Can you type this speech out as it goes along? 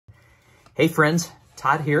Hey friends,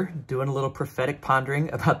 Todd here, doing a little prophetic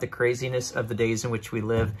pondering about the craziness of the days in which we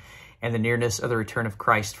live and the nearness of the return of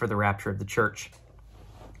Christ for the rapture of the church.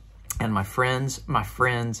 And my friends,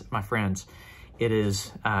 it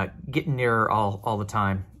is getting nearer all the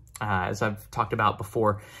time. As I've talked about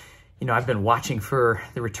before, you know, I've been watching for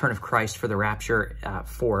the return of Christ for the rapture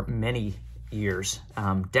for many years,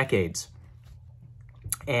 decades.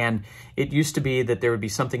 And it used to be that there would be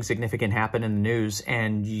something significant happen in the news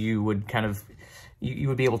and you would you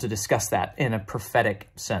would be able to discuss that in a prophetic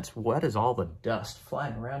sense. What is all the dust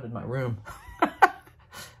flying around in my room?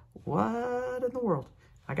 What in the world?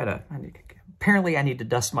 Apparently I need to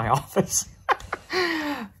dust my office.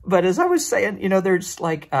 But as I was saying, you know, there's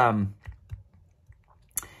like,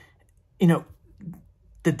 you know,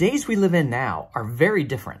 the days we live in now are very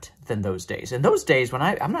different than those days. And those days, when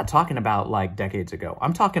I'm not talking about like decades ago,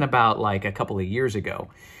 I'm talking about like a couple of years ago.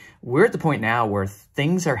 We're at the point now where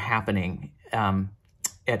things are happening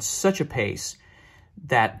at such a pace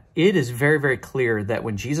that it is very, very clear that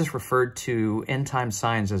when Jesus referred to end time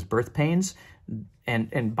signs as birth pains,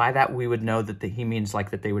 and by that we would know that he means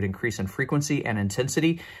like that they would increase in frequency and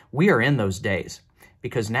intensity. We are in those days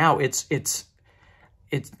because now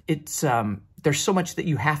there's so much that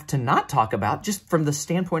you have to not talk about just from the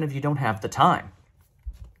standpoint of you don't have the time.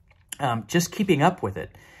 Just keeping up with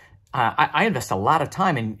it. I invest a lot of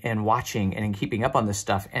time in watching and in keeping up on this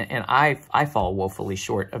stuff, and I fall woefully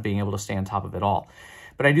short of being able to stay on top of it all.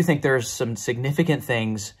 But I do think there's some significant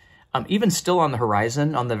things, even still on the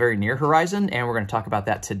horizon, on the very near horizon, and we're going to talk about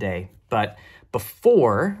that today. But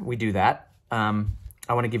before we do that, I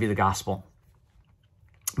want to give you the gospel.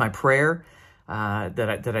 My prayer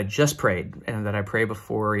that I just prayed and that I pray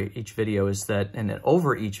before each video is that, and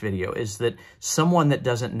over each video, is that someone that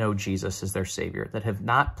doesn't know Jesus as their Savior, that have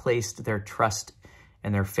not placed their trust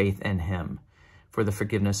and their faith in Him for the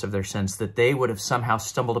forgiveness of their sins, that they would have somehow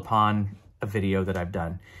stumbled upon a video that I've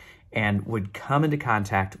done and would come into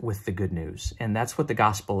contact with the good news. And that's what the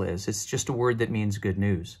gospel is. It's just a word that means good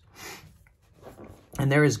news. And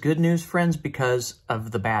there is good news, friends, because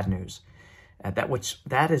of the bad news.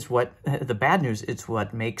 That is what the bad news. It's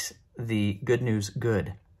what makes the good news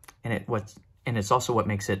good, and it's also what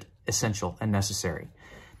makes it essential and necessary.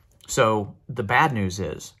 So the bad news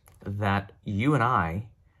is that you and I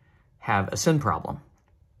have a sin problem.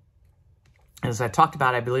 And as I talked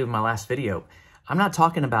about, I believe in my last video, I'm not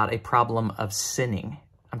talking about a problem of sinning.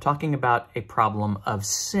 I'm talking about a problem of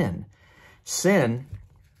sin. Sin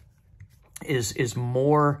is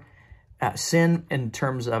more. Sin in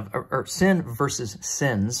terms of, or sin versus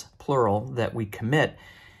sins, plural, that we commit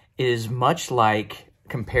is much like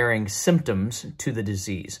comparing symptoms to the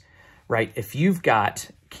disease, right? If you've got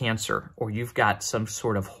cancer or you've got some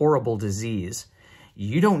sort of horrible disease,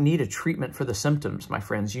 you don't need a treatment for the symptoms, my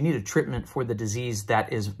friends. You need a treatment for the disease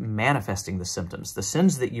that is manifesting the symptoms. The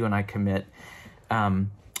sins that you and I commit,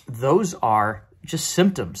 those are just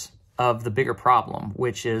symptoms of the bigger problem,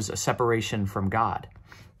 which is a separation from God.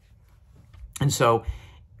 And so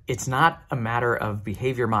it's not a matter of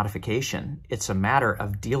behavior modification. It's a matter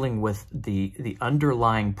of dealing with the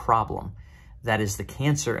underlying problem that is the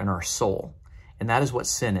cancer in our soul. And that is what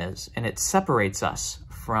sin is. And it separates us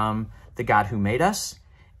from the God who made us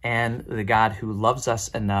and the God who loves us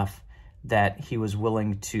enough that He was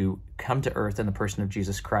willing to come to earth in the person of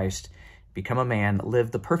Jesus Christ, become a man,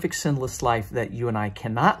 live the perfect sinless life that you and I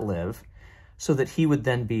cannot live, so that He would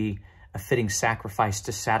then be a fitting sacrifice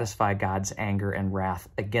to satisfy God's anger and wrath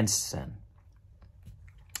against sin.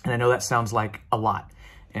 And I know that sounds like a lot.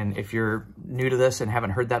 And if you're new to this and haven't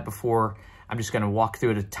heard that before, I'm just going to walk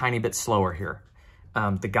through it a tiny bit slower here.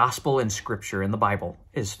 The gospel in Scripture, in the Bible,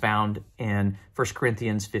 is found in 1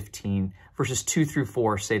 Corinthians 15, verses 2 through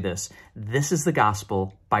 4 say this: "This is the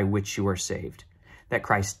gospel by which you are saved, that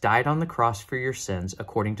Christ died on the cross for your sins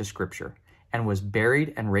according to Scripture, and was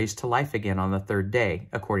buried and raised to life again on the third day,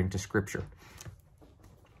 according to Scripture."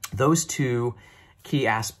 Those two key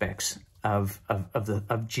aspects of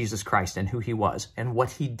Jesus Christ and who He was and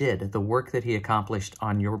what He did, the work that He accomplished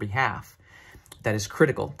on your behalf, that is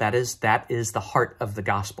critical. That is the heart of the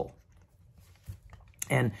gospel.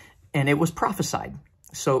 And it was prophesied.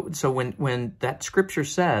 So when that Scripture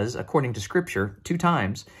says, according to Scripture, 2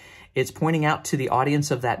 times, it's pointing out to the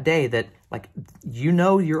audience of that day that, like, you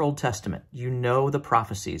know your Old Testament, you know the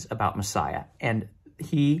prophecies about Messiah, and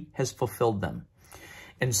He has fulfilled them.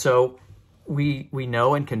 And so we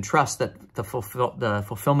know and can trust that the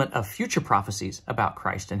fulfillment of future prophecies about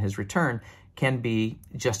Christ and His return can be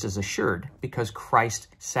just as assured, because Christ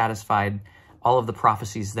satisfied all of the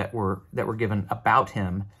prophecies that were given about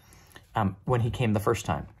Him when He came the first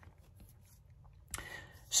time.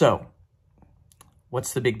 So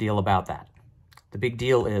what's the big deal about that? The big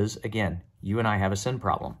deal is, again, you and I have a sin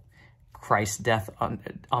problem. Christ's death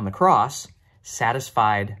on the cross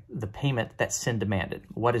satisfied the payment that sin demanded.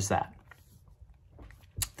 What is that?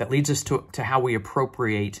 That leads us to how we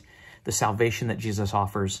appropriate the salvation that Jesus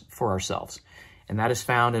offers for ourselves. And that is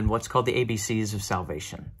found in what's called the ABCs of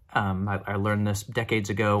salvation. I learned this decades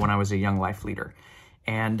ago when I was a young life leader.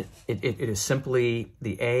 And it is simply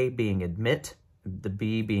the A being admit, the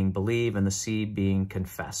B being believe, and the C being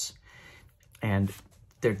confess. And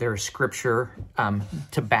there is scripture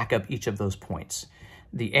to back up each of those points.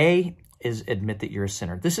 The A is admit that you're a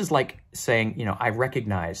sinner. This is like saying, you know, I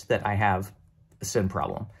recognize that I have a sin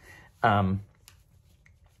problem. You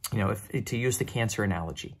know, to use the cancer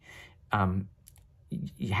analogy, how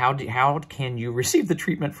can you receive the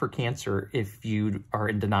treatment for cancer if you are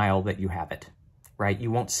in denial that you have it, right?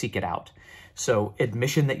 You won't seek it out. So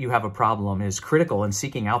admission that you have a problem is critical in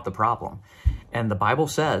seeking out the problem. And the Bible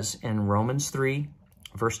says in Romans 3,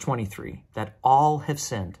 verse 23, that all have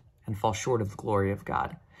sinned and fall short of the glory of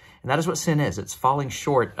God. And that is what sin is. It's falling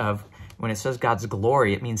short of, when it says God's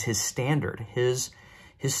glory, it means his standard, his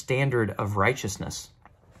standard of righteousness.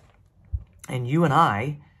 And you and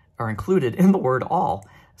I are included in the word all.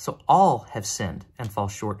 So all have sinned and fall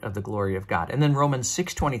short of the glory of God. And then Romans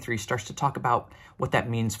 6:23 starts to talk about what that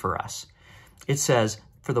means for us. It says,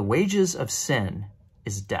 for the wages of sin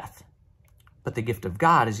is death, but the gift of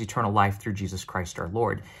God is eternal life through Jesus Christ our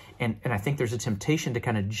Lord. And I think there's a temptation to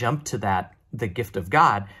kind of jump to that, the gift of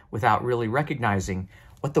God, without really recognizing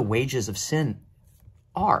what the wages of sin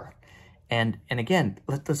are. And again,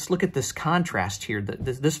 let's look at this contrast here.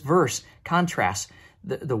 This verse contrasts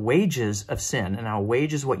the wages of sin. And now a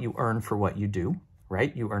wage is what you earn for what you do,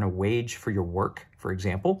 right? You earn a wage for your work, for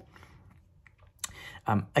example.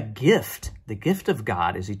 A gift, the gift of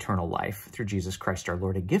God is eternal life through Jesus Christ our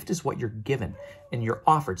Lord. A gift is what you're given and you're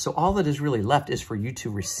offered. So all that is really left is for you to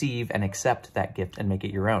receive and accept that gift and make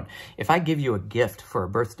it your own. If I give you a gift for a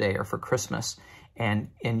birthday or for Christmas, and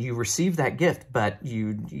you receive that gift, but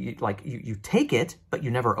you take it, but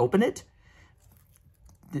you never open it,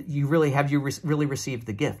 you really really received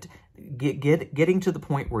the gift. Getting to the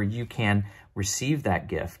point where you can receive that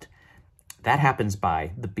gift, that happens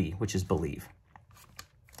by the B, which is believe.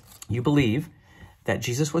 You believe that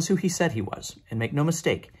Jesus was who he said he was. And make no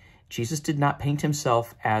mistake, Jesus did not paint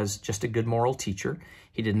himself as just a good moral teacher.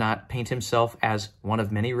 He did not paint himself as one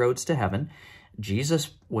of many roads to heaven.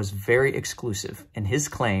 Jesus was very exclusive in his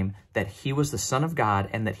claim that he was the Son of God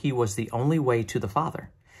and that he was the only way to the Father.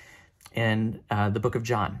 In the book of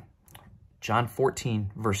John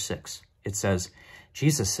 14, verse 6, it says,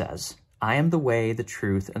 Jesus says, I am the way, the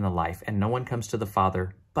truth, and the life, and no one comes to the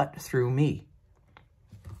Father but through me.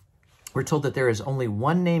 We're told that there is only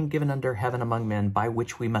one name given under heaven among men by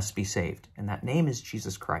which we must be saved, and that name is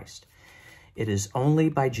Jesus Christ. It is only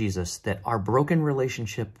by Jesus that our broken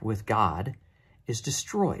relationship with God is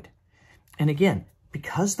destroyed. And again,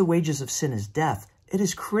 because the wages of sin is death, it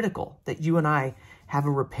is critical that you and I have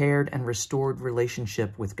a repaired and restored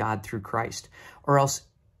relationship with God through Christ, or else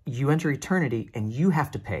you enter eternity and you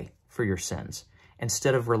have to pay for your sins.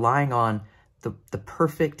 Instead of relying on the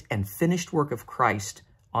perfect and finished work of Christ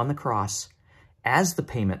on the cross as the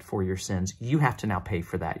payment for your sins, you have to now pay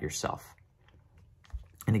for that yourself.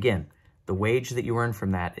 And again, the wage that you earn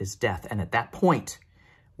from that is death. And at that point,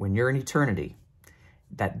 when you're in eternity,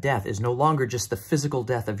 that death is no longer just the physical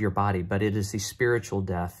death of your body, but it is the spiritual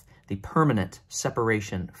death, the permanent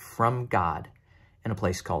separation from God in a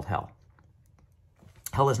place called hell.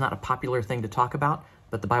 Hell is not a popular thing to talk about,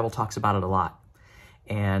 but the Bible talks about it a lot.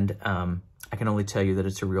 And I can only tell you that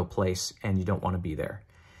it's a real place and you don't want to be there.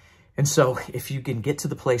 And so if you can get to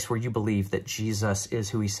the place where you believe that Jesus is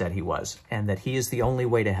who he said he was and that he is the only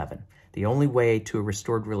way to heaven, the only way to a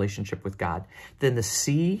restored relationship with God, then the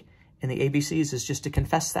C in the ABCs is just to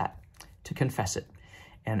confess that, to confess it.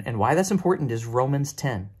 And why that's important is Romans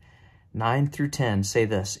 10, 9 through 10 say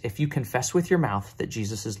this, if you confess with your mouth that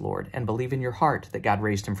Jesus is Lord and believe in your heart that God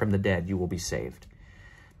raised him from the dead, you will be saved.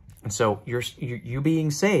 And so you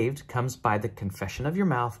being saved comes by the confession of your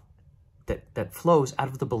mouth that flows out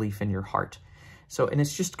of the belief in your heart. So, and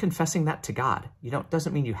it's just confessing that to God.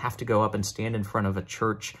 Doesn't mean you have to go up and stand in front of a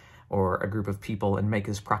church or a group of people and make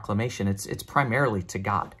this proclamation. It's primarily to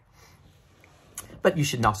God. But you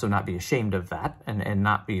should also not be ashamed of that and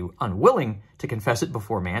not be unwilling to confess it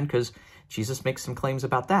before man, because Jesus makes some claims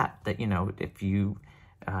about that, if you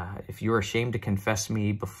are ashamed to confess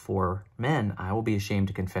me before men, I will be ashamed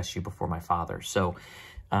to confess you before my Father. So,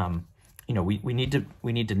 we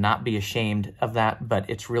need to not be ashamed of that, but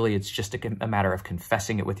it's just a matter of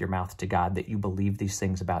confessing it with your mouth to God that you believe these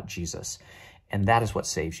things about Jesus. And that is what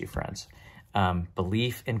saves you, friends.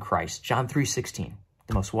 Belief in Christ. John 3:16,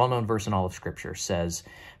 the most well-known verse in all of Scripture, says,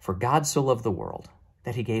 "For God so loved the world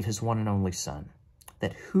that he gave his one and only Son,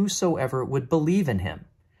 that whosoever would believe in him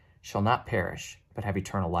shall not perish, but have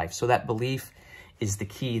eternal life." So that belief is the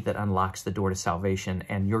key that unlocks the door to salvation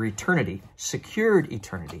and your eternity, secured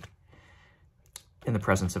eternity in the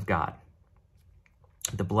presence of God.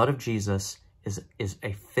 The blood of Jesus is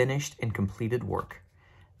a finished and completed work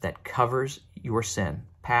that covers your sin,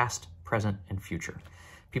 past, present, and future.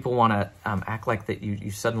 People want to act like that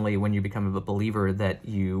you suddenly, when you become a believer, that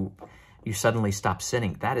you suddenly stop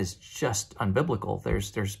sinning. That is just unbiblical.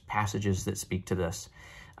 There's passages that speak to this.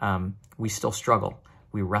 We still struggle.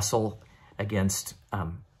 We wrestle against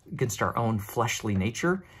our own fleshly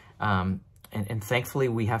nature, and thankfully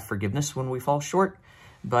we have forgiveness when we fall short.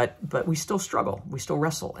 But we still struggle. We still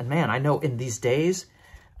wrestle. And man, I know in these days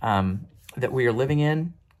that we are living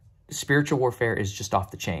in, spiritual warfare is just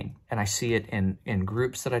off the chain. And I see it in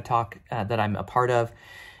groups that that I'm a part of,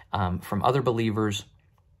 from other believers,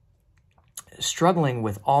 struggling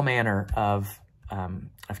with all manner of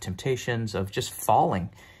temptations, of just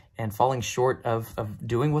falling short of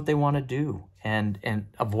doing what they want to do, and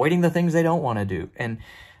avoiding the things they don't want to do. And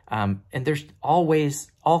there's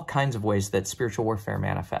all kinds of ways that spiritual warfare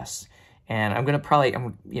manifests. And I'm going to probably,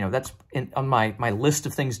 that's on my list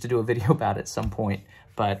of things to do a video about at some point.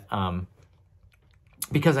 But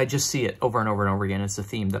because I just see it over and over and over again. It's a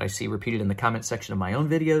theme that I see repeated in the comment section of my own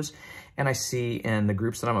videos, and I see in the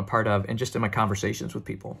groups that I'm a part of, and just in my conversations with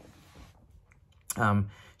people.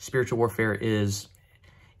 Spiritual warfare is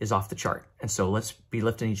off the chart. And so let's be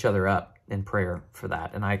lifting each other up in prayer for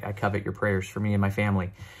that. And I covet your prayers for me and my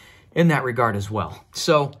family in that regard as well.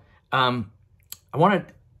 So I want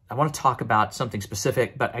to talk about something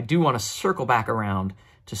specific, but I do want to circle back around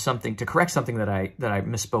to correct something that I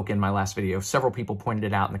misspoke in my last video. Several people pointed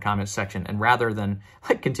it out in the comments section, and rather than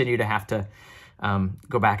continue to have to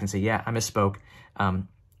go back and say, yeah, I misspoke,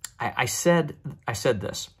 I said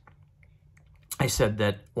this. I said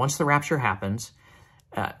that once the rapture happens,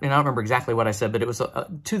 and I don't remember exactly what I said, but it was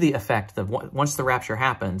to the effect that once the rapture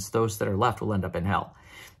happens, those that are left will end up in hell.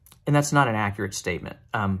 And that's not an accurate statement.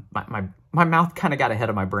 My mouth kind of got ahead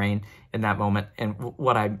of my brain in that moment. And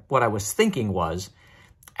what I was thinking was,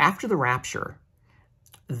 after the rapture,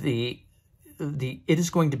 it is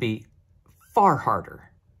going to be far harder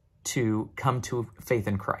to come to faith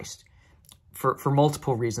in Christ for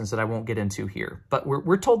multiple reasons that I won't get into here. But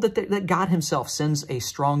we're told that God himself sends a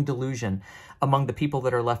strong delusion among the people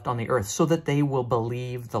that are left on the earth so that they will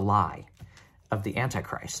believe the lie of the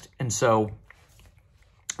Antichrist. And so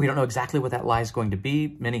we don't know exactly what that lie is going to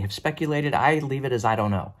be. Many have speculated. I leave it as I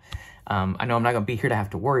don't know. I know I'm not going to be here to have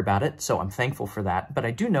to worry about it, so I'm thankful for that. But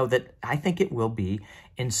I do know that I think it will be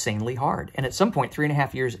insanely hard. And at some point,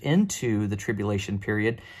 3.5 years into the tribulation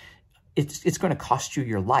period, it's going to cost you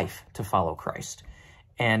your life to follow Christ.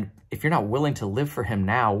 And if you're not willing to live for him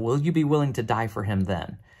now, will you be willing to die for him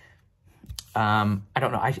then? I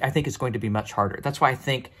don't know. I think it's going to be much harder. That's why I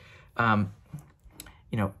think, a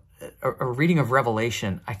reading of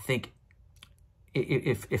Revelation, I think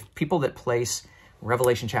if people that place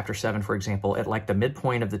Revelation chapter 7, for example, at like the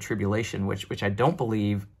midpoint of the tribulation, which I don't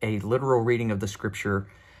believe a literal reading of the scripture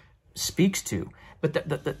speaks to,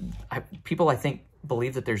 but people, I think,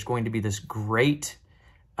 believe that there's going to be this great,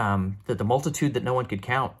 that the multitude that no one could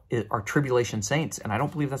count are tribulation saints. And I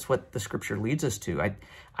don't believe that's what the scripture leads us to.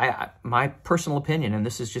 My personal opinion, and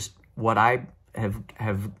this is just what I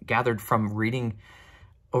have gathered from reading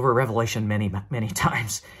over Revelation many, many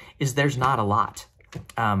times, is there's not a lot.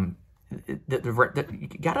 You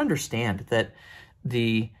got to understand that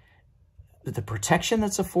the protection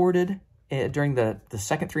that's afforded during the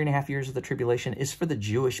second 3.5 years of the tribulation is for the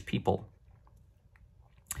Jewish people.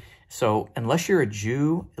 So unless you're a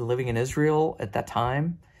Jew living in Israel at that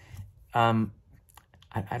time,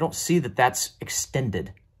 I don't see that that's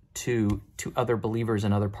extended to other believers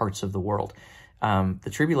in other parts of the world. The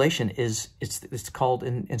tribulation it's called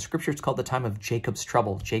in Scripture, it's called the time of Jacob's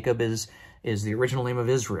trouble. Jacob is the original name of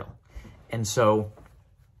Israel. And so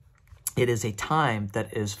it is a time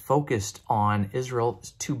that is focused on Israel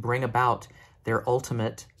to bring about their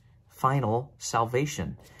ultimate final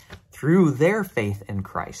salvation through their faith in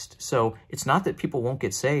Christ. So it's not that people won't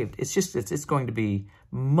get saved. It's just, it's going to be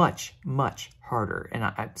much, much harder.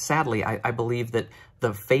 And sadly, I believe that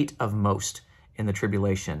the fate of most in the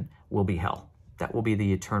tribulation will be hell. That will be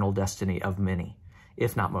the eternal destiny of many,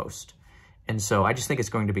 if not most. And so I just think it's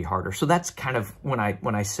going to be harder. So that's kind of, when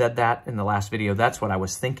I said that in the last video, that's what I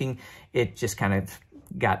was thinking. It just kind of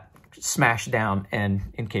got smashed down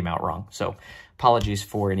and came out wrong. So apologies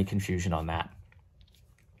for any confusion on that.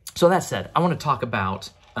 So that said, I want to talk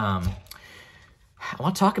about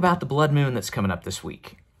the blood moon that's coming up this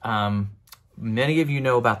week. Many of you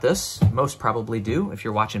know about this. Most probably do if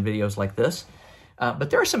you're watching videos like this.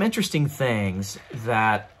 But there are some interesting things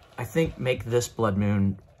that I think make this blood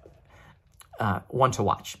moon one to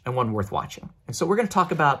watch and one worth watching. And so we're going to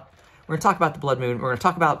talk about the blood moon. We're going to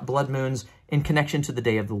talk about blood moons in connection to the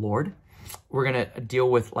day of the Lord. We're going to deal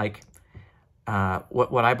with like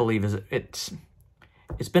what I believe is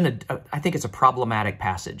I think it's a problematic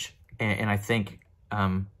passage, and I think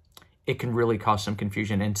it can really cause some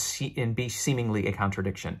confusion and be seemingly a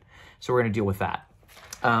contradiction. So we're going to deal with that.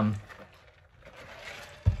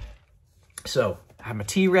 So I have my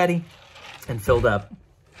tea ready and filled up,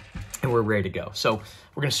 and we're ready to go. So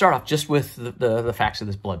we're going to start off just with the facts of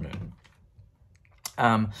this blood moon.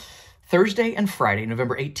 Thursday and Friday,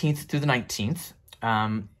 November 18th through the 19th,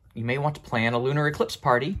 you may want to plan a lunar eclipse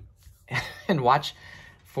party and watch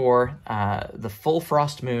for the full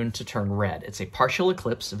frost moon to turn red. It's a partial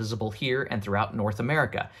eclipse visible here and throughout North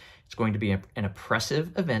America. It's going to be an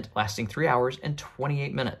impressive event lasting 3 hours and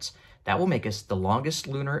 28 minutes. That will make us the longest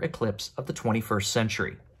lunar eclipse of the 21st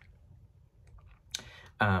century.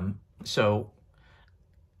 So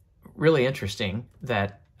really interesting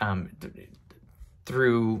that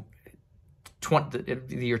through the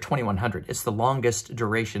year 2100, it's the longest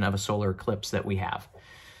duration of a solar eclipse that we have.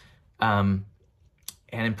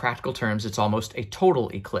 And in practical terms, it's almost a total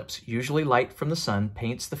eclipse. Usually light from the sun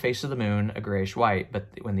paints the face of the moon a grayish white, but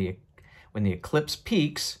when the eclipse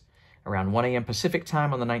peaks around 1 a.m. Pacific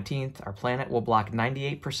time on the 19th, our planet will block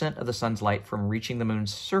 98% of the sun's light from reaching the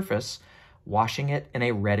moon's surface, washing it in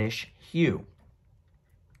a reddish hue.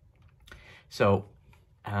 So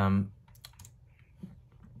it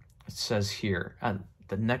says here,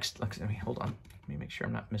 the next, let me, hold on. Let me make sure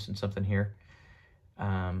I'm not missing something here.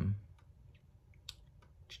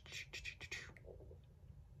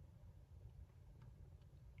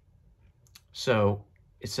 So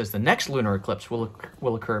it says the next lunar eclipse will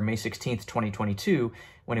occur May 16th, 2022,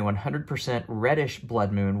 when a 100% reddish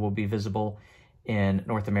blood moon will be visible in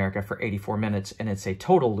North America for 84 minutes, and it's a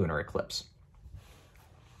total lunar eclipse.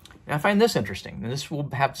 Now, I find this interesting, and this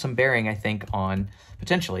will have some bearing, I think, on,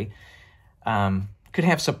 potentially, could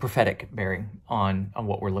have some prophetic bearing on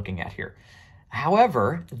what we're looking at here.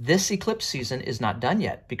 However, this eclipse season is not done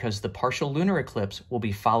yet because the partial lunar eclipse will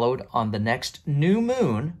be followed on the next new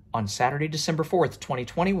moon on Saturday, December 4th,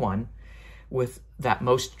 2021, with that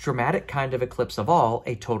most dramatic kind of eclipse of all,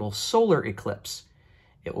 a total solar eclipse.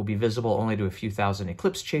 It will be visible only to a few thousand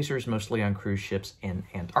eclipse chasers, mostly on cruise ships in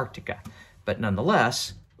Antarctica. But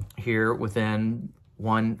nonetheless, here within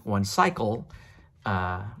one cycle,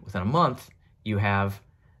 within a month, you have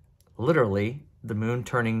literally the moon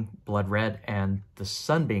turning blood red and the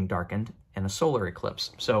sun being darkened in a solar eclipse.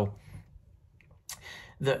 So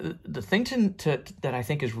the thing that I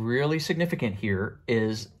think is really significant here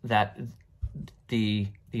is that the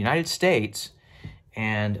United States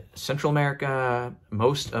and Central America,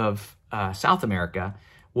 most of South America,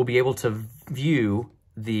 will be able to view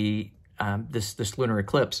this lunar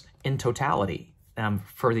eclipse in totality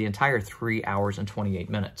for the entire 3 hours and 28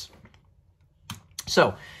 minutes.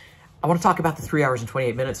 So I want to talk about the 3 hours and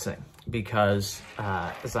 28 minutes thing because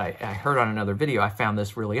as I heard on another video, I found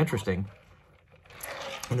this really interesting,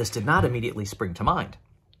 and this did not immediately spring to mind,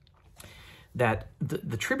 that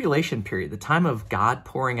the tribulation period, the time of God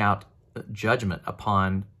pouring out judgment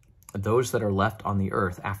upon those that are left on the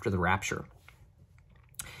earth after the rapture,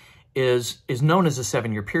 is known as a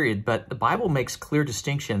 7-year period, but the Bible makes clear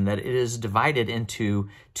distinction that it is divided into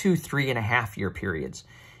 2 3.5-year periods.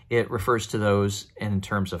 It refers to those in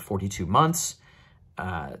terms of 42 months,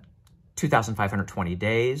 2,520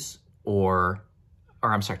 days, or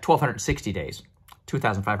I'm sorry, 1,260 days.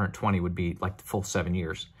 2,520 would be like the full 7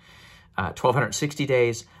 years. 1,260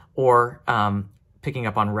 days, or picking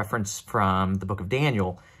up on reference from the book of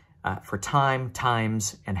Daniel, for time,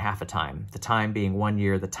 times, and half a time. The time being 1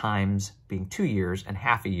 year, the times being 2 years, and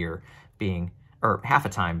half a year being, or half a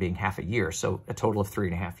time being half a year. So a total of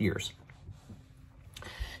 3.5 years.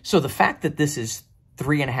 So the fact that this is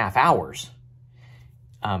 3.5 hours,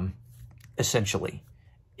 essentially,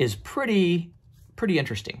 is pretty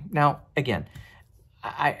interesting. Now, again,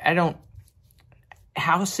 I don't,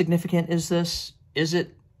 how significant is this? Is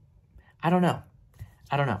it, I don't know.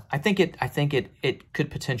 I think it could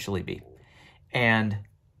potentially be. And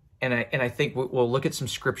I think we'll look at some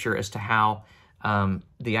scripture as to how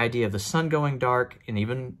the idea of the sun going dark and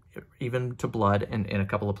even to blood in a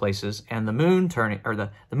couple of places, and the moon turning, or the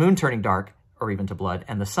moon turning dark or even to blood,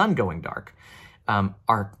 and the sun going dark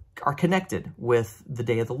are are connected with the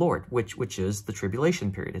day of the Lord, which is the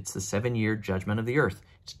tribulation period. It's the 7-year judgment of the earth.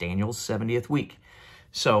 It's Daniel's 70th week.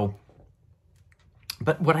 So,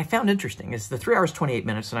 but what I found interesting is the 3 hours, 28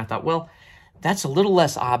 minutes, and I thought, well, that's a little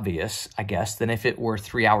less obvious, I guess, than if it were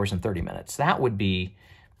 3 hours and 30 minutes. That would be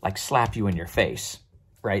like slap you in your face,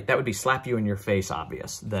 right? That would be slap you in your face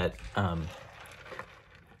obvious that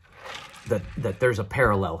that there's a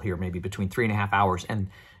parallel here maybe between 3.5 hours and,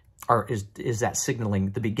 or is that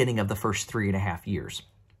signaling the beginning of the first 3.5 years?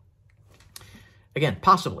 Again,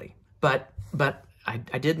 possibly, but I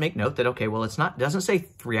did make note that, okay, well, it doesn't say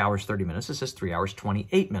 3 hours, 30 minutes. It says 3 hours,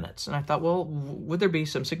 28 minutes. And I thought, well, would there be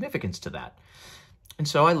some significance to that? And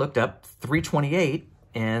so I looked up 328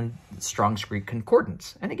 in Strong's Greek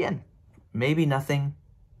Concordance. And again, maybe nothing,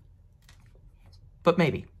 but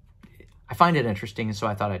maybe. I find it interesting, and so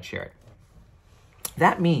I thought I'd share it.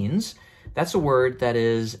 That means, that's a word that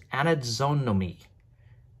is anazonomy.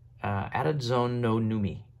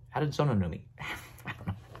 Anazononomy. I don't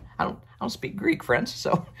know. I don't speak Greek, friends,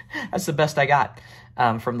 so that's the best I got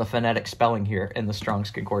from the phonetic spelling here in the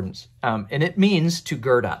Strong's Concordance. And it means to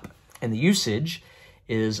gird up. And the usage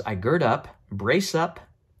is I gird up, brace up,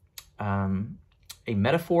 a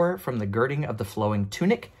metaphor from the girding of the flowing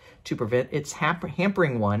tunic to prevent its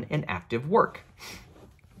hampering one in active work.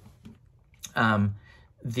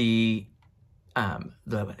 The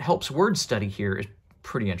helps word study here is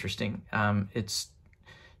pretty interesting. It's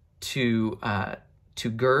to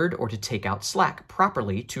gird or to take out slack,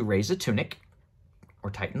 properly to raise a tunic or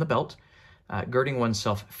tighten the belt, girding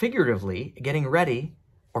oneself figuratively, getting ready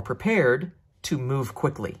or prepared to move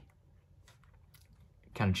quickly.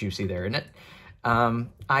 Kind of juicy there, isn't it?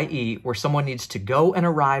 I.e., where someone needs to go and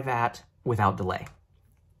arrive at without delay.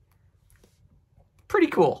 Pretty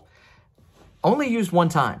cool. Only used one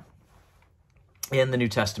time in the New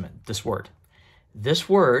Testament, this word. This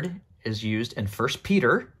word is used in 1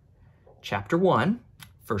 Peter chapter 1,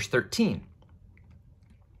 verse 13.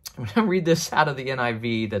 I'm going to read this out of the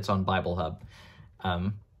NIV that's on Bible Hub.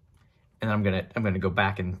 And I'm going to go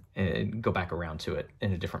back and go back around to it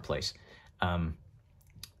in a different place.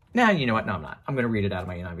 Now, you know what? No, I'm not. I'm going to read it out of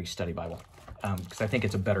my NIV study Bible because I think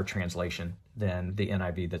it's a better translation than the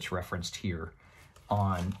NIV that's referenced here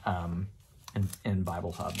on in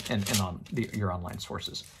Bible Hub and on your online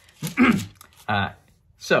sources.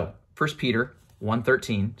 So 1 Peter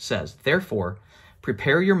 1:13 says, "Therefore,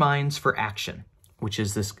 prepare your minds for action," which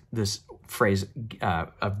is this phrase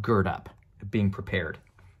of gird up, being prepared.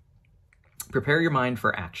 Prepare your mind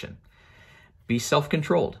for action. Be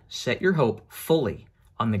self-controlled. Set your hope fully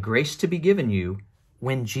on the grace to be given you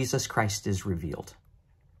when Jesus Christ is revealed.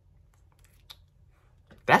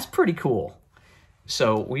 That's pretty cool.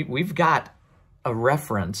 So we've got a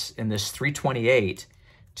reference in this 328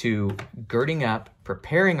 to girding up,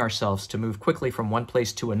 preparing ourselves to move quickly from one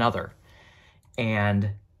place to another.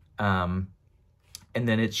 And then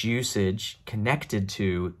its usage connected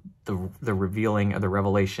to the revealing of the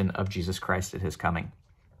revelation of Jesus Christ at his coming.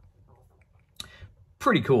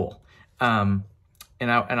 Pretty cool. And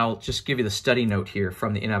I'll just give you the study note here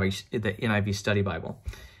from the NIV Study Bible.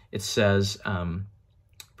 It says,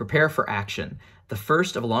 prepare for action. The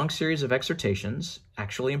first of a long series of exhortations,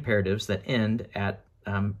 actually imperatives, that end at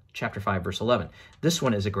chapter 5, verse 11. This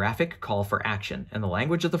one is a graphic call for action. In the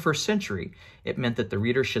language of the first century, it meant that the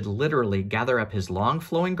reader should literally gather up his long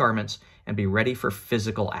flowing garments and be ready for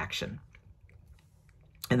physical action.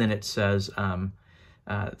 And then it says,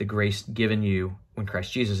 the grace given you when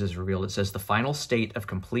Christ Jesus is revealed. It says the final state of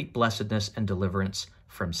complete blessedness and deliverance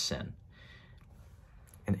from sin.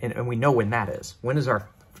 And we know when that is. When is our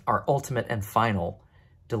ultimate and final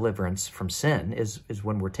deliverance from sin is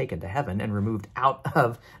when we're taken to heaven and removed out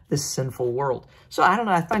of this sinful world. So I don't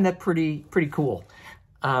know, I find that pretty cool.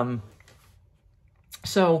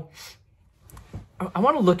 So I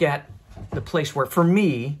want to look at the place where, for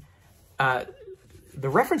me, the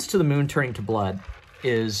reference to the moon turning to blood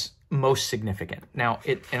is most significant. Now,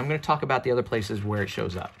 and I'm going to talk about the other places where it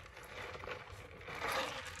shows up.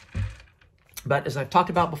 But as I've talked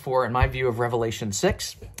about before, in my view of Revelation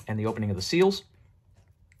 6 and the opening of the seals,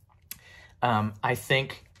 I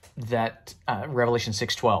think that Revelation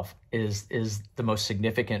 6:12 is the most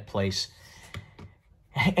significant place.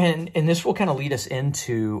 And this will kind of lead us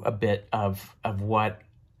into a bit of what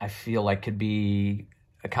I feel like could be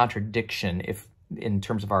a contradiction in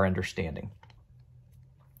terms of our understanding.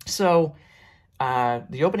 So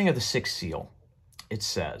the opening of the sixth seal, it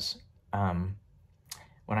says,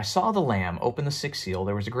 when I saw the Lamb open the sixth seal,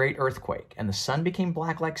 there was a great earthquake, and the sun became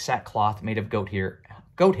black like sackcloth made of goat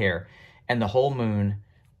hair, and the whole moon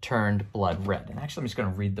turned blood red. And actually, I'm just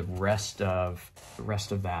going to read the rest of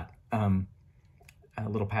that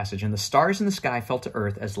little passage. And the stars in the sky fell to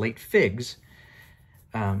earth as late figs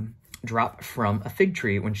drop from a fig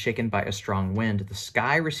tree when shaken by a strong wind. The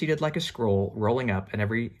sky receded like a scroll rolling up, and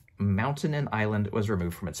every mountain and island was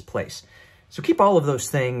removed from its place. So keep all of those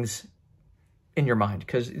things in your mind,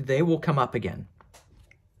 because they will come up again.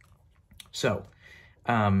 So,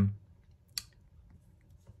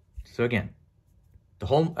 again,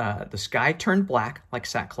 the sky turned black like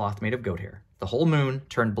sackcloth made of goat hair. The whole moon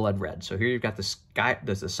turned blood red. So here you've got the sky,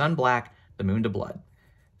 there's the sun black, the moon to blood.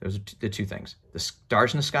 Those are the two things. The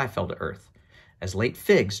stars in the sky fell to earth as late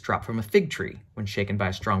figs drop from a fig tree when shaken by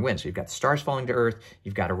a strong wind. So you've got the stars falling to earth.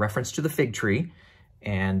 You've got a reference to the fig tree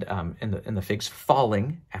and the figs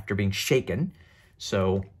falling after being shaken.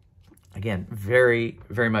 So again, very,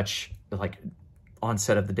 very much like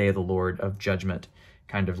onset of the day of the Lord, of judgment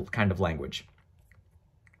kind of language.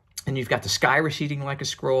 And you've got the sky receding like a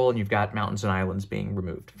scroll, and you've got mountains and islands being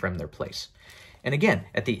removed from their place. And again,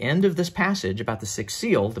 at the end of this passage about the sixth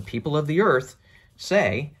seal, the people of the earth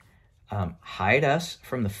say, hide us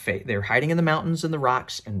from the face. They're hiding in the mountains and the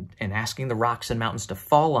rocks and asking the rocks and mountains to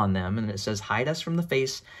fall on them. And it says, hide us from the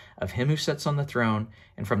face of him who sits on the throne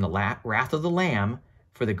and from the wrath of the Lamb,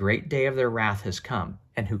 for the great day of their wrath has come,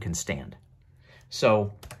 and who can stand?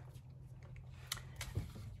 So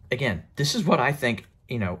again, this is what I think,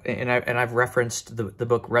 you know, and I've referenced the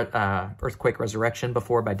book Earthquake Resurrection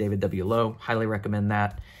before by David W. Lowe. Highly recommend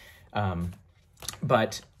that.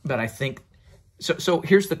 But I think, so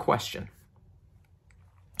here's the question.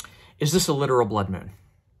 Is this a literal blood moon?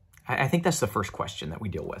 I think that's the first question that we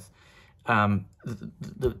deal with. The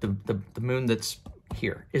moon that's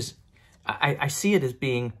here is, I see it as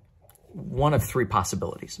being one of three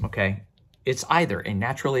possibilities, okay? It's either a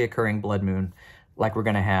naturally occurring blood moon like we're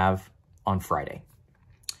going to have on Friday,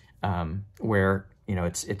 where, you know,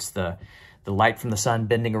 it's the light from the sun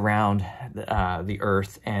bending around the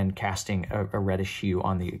earth and casting a reddish hue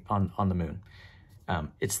on the moon.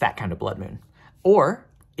 It's that kind of blood moon. Or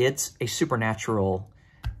it's a supernatural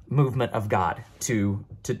movement of God to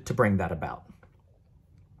bring that about.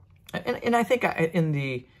 And I think in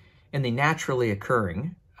the naturally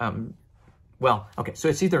occurring, well, okay, so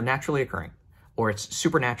it's either naturally occurring, or it's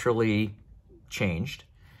supernaturally changed,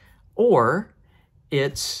 or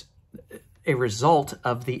it's a result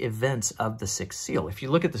of the events of the sixth seal. If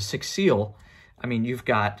you look at the sixth seal, I mean, you've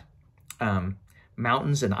got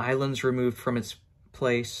mountains and islands removed from its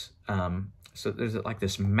place. So there's like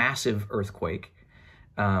this massive earthquake.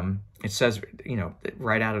 It says, you know,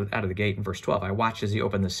 right out of the gate in verse 12, I watched as he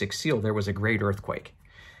opened the sixth seal, there was a great earthquake.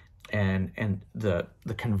 And the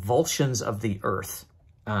convulsions of the earth,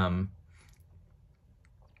 or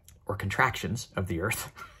contractions of the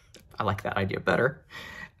earth, I like that idea better,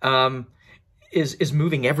 is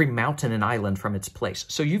moving every mountain and island from its place.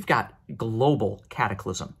 So you've got global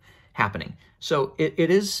cataclysm happening. So it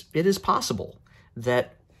is possible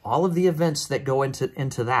that all of the events that go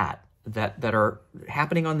into that are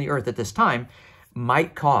happening on the earth at this time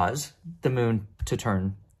might cause the moon to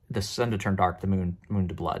turn, the sun to turn dark, the moon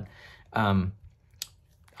to blood.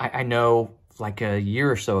 I know, like a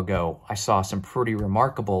year or so ago, I saw some pretty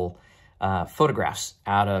remarkable photographs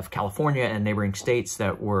out of California and neighboring states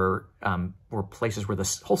that were places where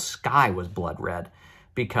the whole sky was blood red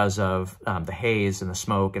because of the haze and the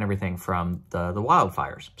smoke and everything from the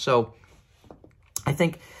wildfires. So I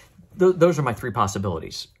think those are my three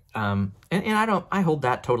possibilities. And I hold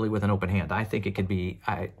that totally with an open hand. I think it could be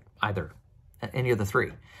either, any of the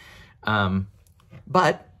three.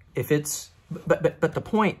 But the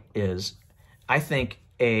point is, I think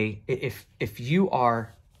if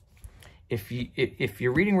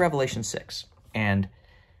you're reading Revelation 6 and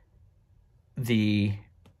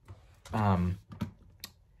I'm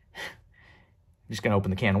just going to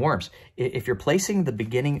open the can of worms. If you're placing the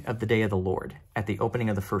beginning of the day of the Lord at the opening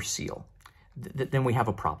of the first seal, then we have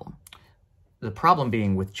a problem. The problem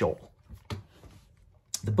being with Joel.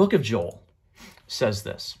 The book of Joel says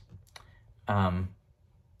this.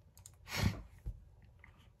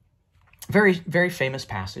 Very, very famous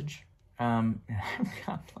passage. I've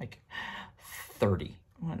got like 30.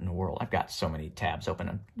 What in the world? I've got so many tabs open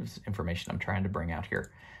on this information I'm trying to bring out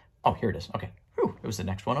here. Oh, here it is. Okay. Whew, it was the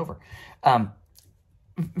next one over.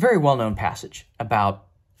 Very well-known passage about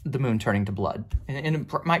the moon turning to blood. And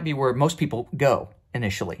it might be where most people go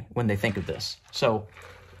initially when they think of this. So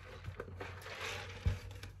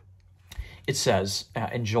it says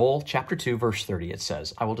in Joel chapter 2, verse 30, it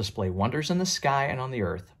says, I will display wonders in the sky and on the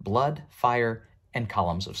earth, blood, fire, and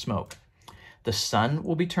columns of smoke. The sun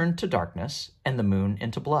will be turned to darkness and the moon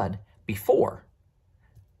into blood before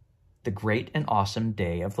the great and awesome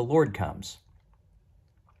day of the Lord comes.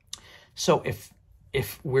 So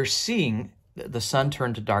if we're seeing the sun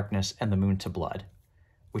turn to darkness and the moon to blood,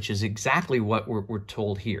 which is exactly what we're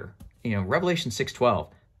told here. Revelation 6:12,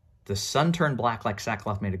 the sun turned black like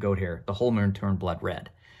sackcloth made of goat hair, the whole moon turned blood red.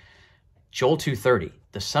 Joel 2:30,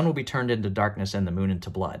 the sun will be turned into darkness and the moon into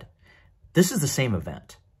blood. This is the same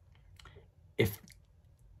event.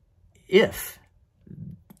 If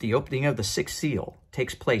the opening of the sixth seal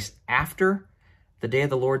takes place after the day of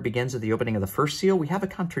the Lord begins at the opening of the first seal, we have a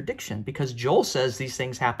contradiction because Joel says these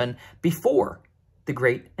things happen before the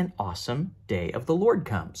great and awesome day of the Lord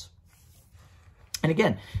comes. And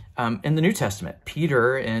again, in the New Testament,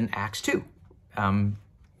 Peter in Acts 2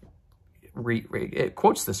 it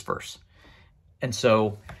quotes this verse. And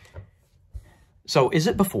so is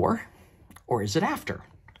it before or is it after?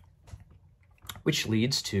 Which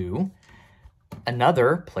leads to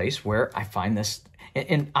another place where I find this,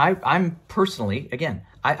 and I'm personally, again,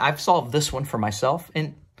 I've solved this one for myself,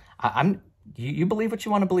 and you believe what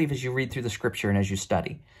you want to believe as you read through the scripture and as you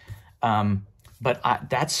study. But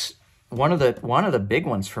that's one of the big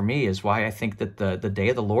ones for me, is why I think that the day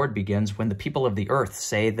of the Lord begins when the people of the earth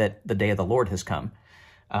say that the day of the Lord has come.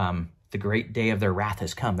 The great day of their wrath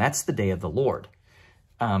has come. That's the day of the Lord.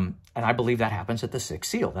 And I believe that happens at the sixth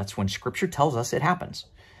seal. That's when scripture tells us it happens.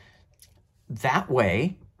 That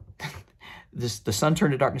way, the sun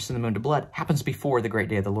turned to darkness and the moon to blood happens before the great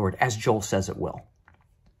day of the Lord, as Joel says it will.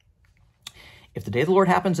 If the day of the Lord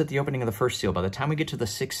happens at the opening of the first seal, by the time we get to the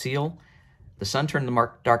sixth seal, the sun turned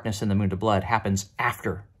to darkness and the moon to blood happens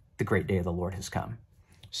after the great day of the Lord has come.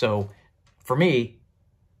 So for me,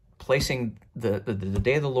 placing the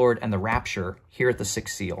day of the Lord and the rapture here at the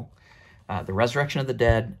sixth seal, the resurrection of the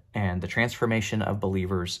dead and the transformation of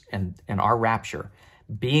believers and our rapture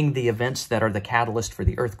being the events that are the catalyst for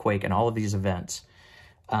the earthquake and all of these events.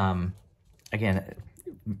 Again,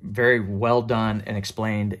 very well done and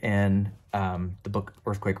explained in the book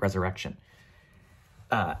Earthquake Resurrection.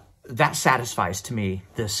 That satisfies to me,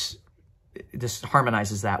 this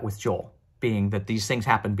harmonizes that with Joel, being that these things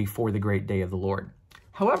happen before the great day of the Lord.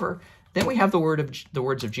 However, then we have the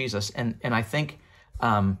words of Jesus, and I think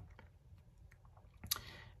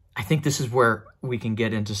this is where we can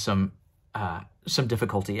get into some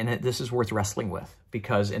difficulty, and this is worth wrestling with,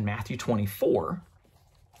 because in Matthew 24,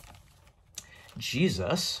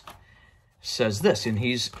 Jesus says this, and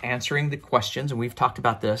he's answering the questions, and we've talked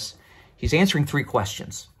about this. He's answering three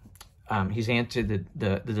questions. He's answered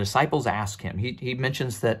the disciples ask him. He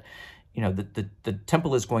mentions that the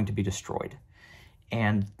temple is going to be destroyed,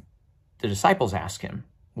 and the disciples ask him,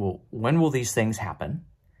 well, when will these things happen?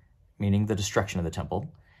 Meaning the destruction of the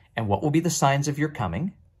temple. And what will be the signs of your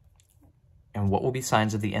coming? And what will be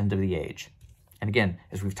signs of the end of the age? And again,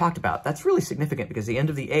 as we've talked about, that's really significant, because the end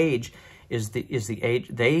of the age is the age.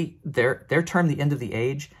 Their term, the end of the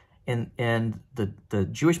age, in the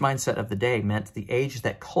Jewish mindset of the day, meant the age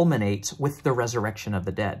that culminates with the resurrection of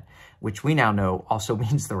the dead, which we now know also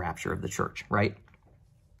means the rapture of the church, right?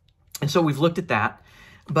 And so we've looked at that.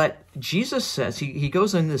 But Jesus says, he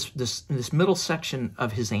goes in this middle section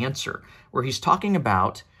of his answer where he's talking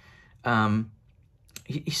about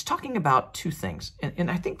two things. And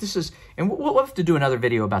I think this is, and we'll have to do another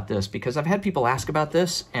video about this, because I've had people ask about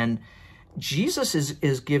this, and Jesus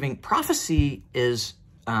is giving, prophecy is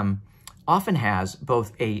often has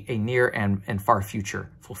both a near and far future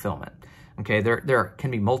fulfillment. Okay, there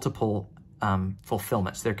can be multiple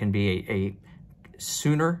fulfillments. There can be a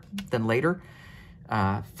sooner than later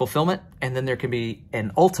fulfillment, and then there can be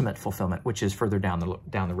an ultimate fulfillment, which is further down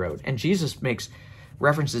the road. And Jesus makes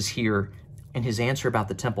references here in his answer about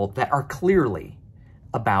the temple that are clearly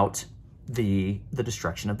about the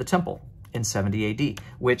destruction of the temple in 70 AD,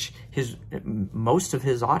 which most of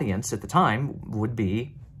his audience at the time would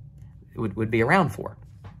be around for.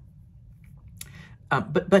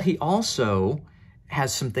 But he also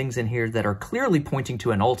has some things in here that are clearly pointing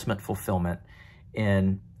to an ultimate fulfillment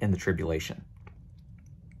in the tribulation.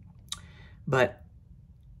 But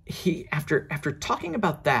he, after talking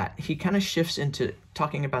about that, he kind of shifts into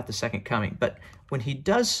talking about the second coming. But when he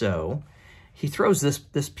does so, he throws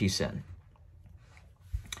this piece in.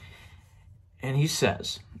 And he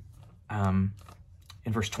says, in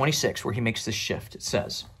verse 26, where he makes this shift, it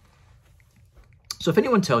says, "So if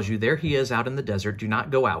anyone tells you, there he is out in the desert, do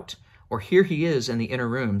not go out, or here he is in the inner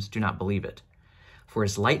rooms, do not believe it. For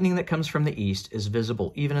as lightning that comes from the east is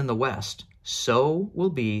visible even in the west, so will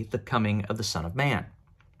be the coming of the Son of Man.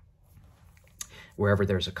 Wherever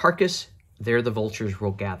there's a carcass, there the vultures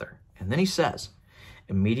will gather." And then he says,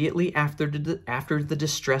 "Immediately after the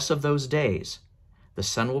distress of those days, the The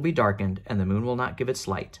sun will be darkened, and the moon will not give its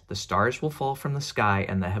light. The stars will fall from the sky,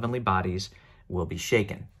 and the heavenly bodies will be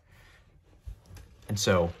shaken. And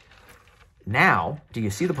so now, do you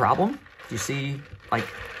see the problem? Do you see like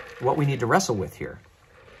what we need to wrestle with here?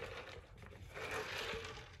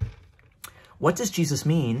 What does Jesus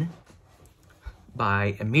mean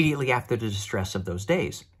by immediately after the distress of those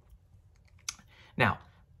days? Now,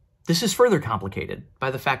 this is further complicated by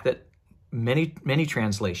the fact that many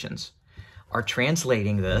translations are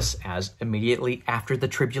translating this as immediately after the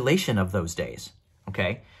tribulation of those days,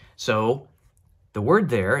 okay? So the word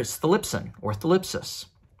there is thlipsin or thlipsis,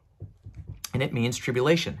 and it means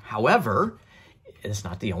tribulation. However, it's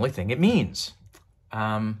not the only thing it means.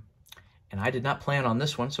 And I did not plan on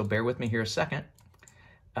this one, so bear with me here a second.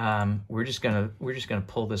 We're just gonna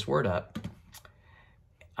pull this word up.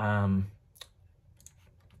 The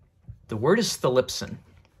word is thlipsin.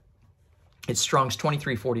 It's Strong's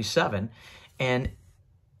 2347, and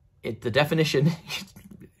the definition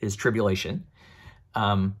is tribulation.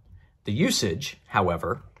 The usage,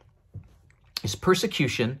 however, is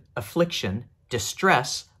persecution, affliction,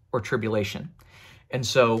 distress, or tribulation. And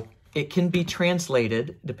so it can be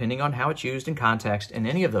translated, depending on how it's used in context, in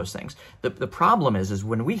any of those things. The problem is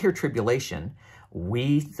when we hear tribulation,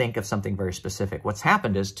 we think of something very specific. What's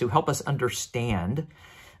happened is, to help us understand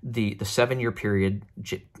the 7-year period,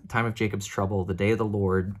 time of Jacob's trouble, the day of the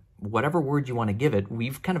Lord, whatever word you want to give it,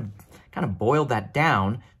 we've kind of boiled that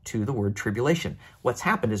down to the word tribulation. What's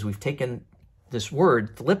happened is we've taken this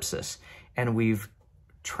word, thlipsis, and we've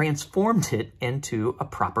transformed it into a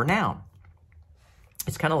proper noun.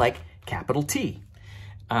 It's kind of like capital T.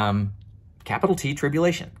 Capital T,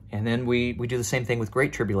 tribulation. And then we do the same thing with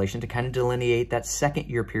Great Tribulation to kind of delineate that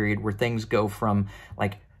 2nd-year period where things go from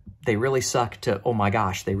like, they really suck to, oh my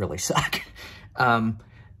gosh, they really suck.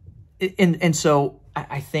 And so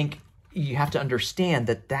I think you have to understand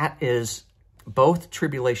that that is both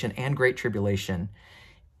tribulation and Great Tribulation.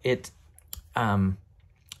 It,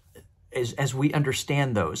 as we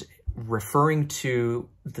understand those, referring to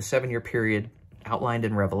the 7-year period outlined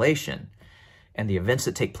in Revelation and the events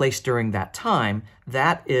that take place during that time,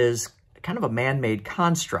 that is kind of a man-made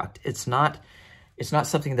construct. It's not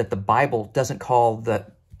something that the Bible doesn't call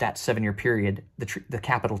that 7-year period the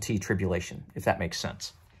capital T tribulation, if that makes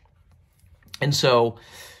sense. And so,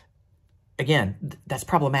 again, that's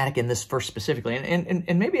problematic in this verse specifically.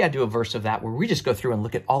 And maybe I do a verse of that where we just go through and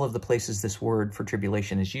look at all of the places this word for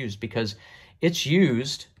tribulation is used, because it's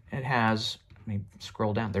used, it has, let me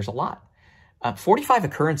scroll down, there's a lot. 45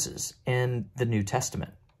 occurrences in the New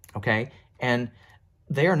Testament, okay? And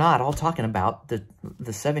they are not all talking about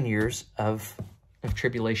the 7 years of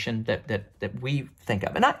tribulation that we think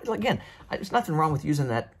of. And again, there's nothing wrong with using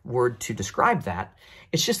that word to describe that.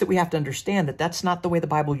 It's just that we have to understand that that's not the way the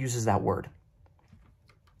Bible uses that word.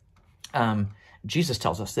 Jesus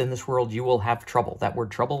tells us, in this world you will have trouble. That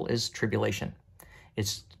word trouble is tribulation.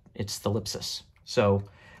 It's thlipsis. So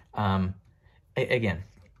again,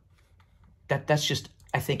 that's just,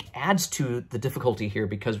 I think, adds to the difficulty here,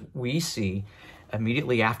 because we see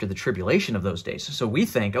immediately after the tribulation of those days. So we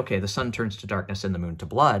think, okay, the sun turns to darkness and the moon to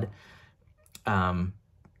blood.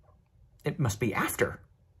 It must be after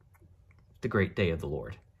the great day of the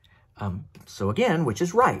Lord. So again, which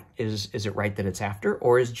is right? Is it right that it's after,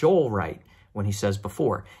 or is Joel right when he says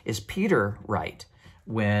before? Is Peter right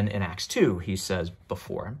when in Acts 2 he says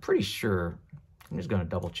before? I'm pretty sure, I'm just going to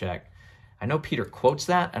double check. I know Peter quotes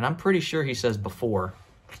that, and I'm pretty sure he says before.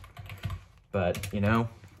 But, you know,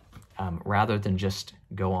 rather than just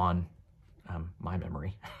go on my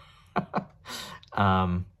memory.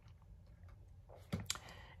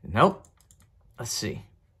 Nope. Let's see.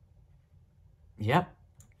 Yep.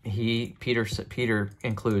 Peter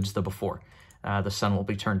includes the before. The sun will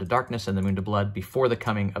be turned to darkness and the moon to blood before the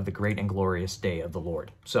coming of the great and glorious day of the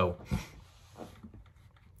Lord. So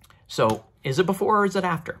is it before or is it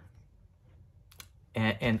after?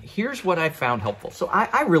 And here's what I found helpful. So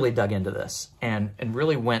I really dug into this and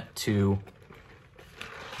really went to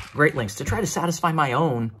great lengths to try to satisfy my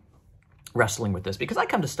own wrestling with this, because I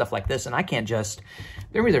come to stuff like this and I can't just,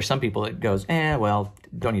 maybe there's some people that goes, well,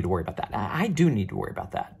 don't need to worry about that. I do need to worry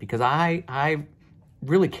about that, because I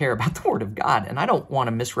really care about the Word of God and I don't want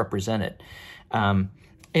to misrepresent it. And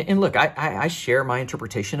look, I share my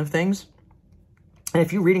interpretation of things. And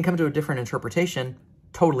if you read and come to a different interpretation,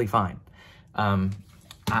 totally fine.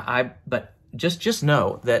 But just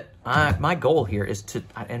know that my goal here is to,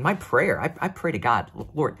 and my prayer, I pray to God,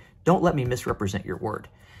 Lord, don't let me misrepresent your word.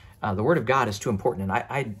 The word of God is too important,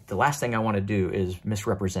 and the last thing I want to do is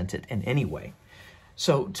misrepresent it in any way.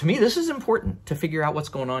 So to me, this is important to figure out what's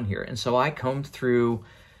going on here. And so I combed through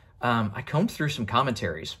I combed through some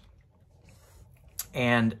commentaries,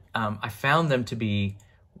 and I found them to be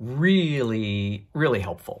really, really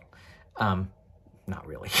helpful. Not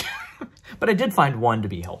really, but I did find one to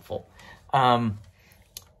be helpful. And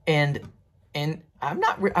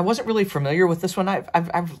I wasn't really familiar with this one.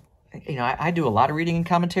 I do a lot of reading and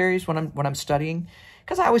commentaries when I'm studying,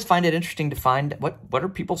 because I always find it interesting to find what are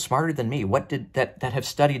people smarter than me? That have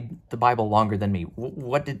studied the Bible longer than me?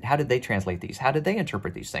 How did they translate these? How did they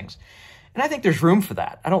interpret these things? And I think there's room for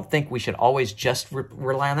that. I don't think we should always just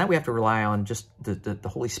rely on that. We have to rely on just the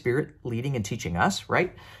Holy Spirit leading and teaching us,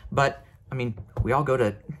 right? But I mean, we all go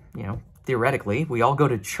to, theoretically, we all go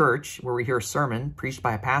to church where we hear a sermon preached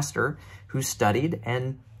by a pastor who studied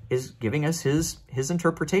and is giving us his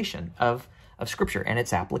interpretation of Scripture and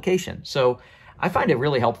its application. So I find it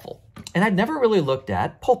really helpful. And I'd never really looked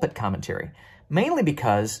at pulpit commentary, mainly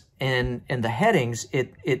because in the headings,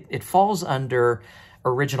 it falls under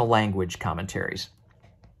original language commentaries.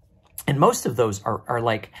 And most of those are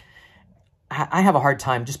like, I have a hard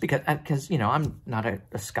time just because I'm not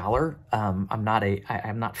a scholar. I'm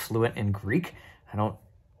not fluent in Greek. I don't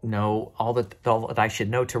know all that I should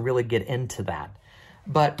know to really get into that.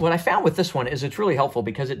 But what I found with this one is it's really helpful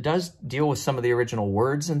because it does deal with some of the original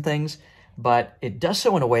words and things, but it does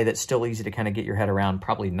so in a way that's still easy to kind of get your head around,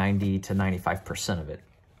 probably 90 to 95% of it.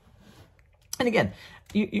 And again,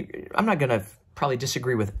 I'm not going to probably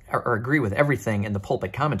disagree with or agree with everything in the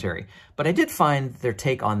pulpit commentary, but I did find their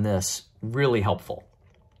take on this really helpful.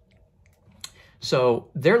 So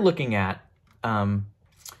they're looking at the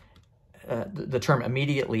term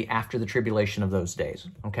immediately after the tribulation of those days,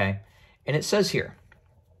 okay? And it says here,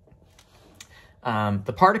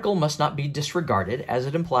 the particle must not be disregarded as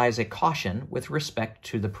it implies a caution with respect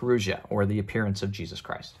to the parousia, or the appearance of Jesus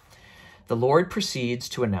Christ. The Lord proceeds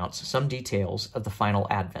to announce some details of the final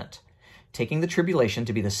advent, taking the tribulation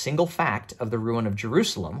to be the single fact of the ruin of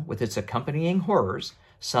Jerusalem with its accompanying horrors.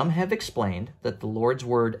 Some have explained that the Lord's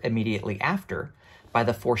word immediately after by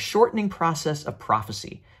the foreshortening process of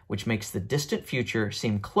prophecy, which makes the distant future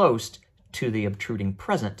seem close to the obtruding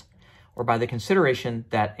present, or by the consideration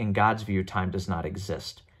that in God's view, time does not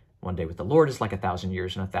exist. One day with the Lord is like 1,000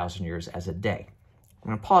 years, and 1,000 years as a day. I'm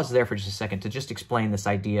going to pause there for just a second to just explain this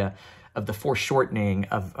idea of the foreshortening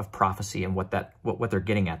of prophecy and what they're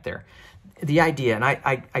getting at there. The idea, and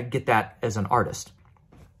I get that as an artist.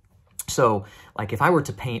 So like if I were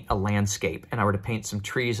to paint a landscape and I were to paint some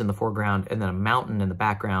trees in the foreground and then a mountain in the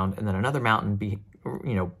background and then another mountain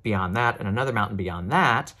beyond that and another mountain beyond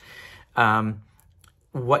that,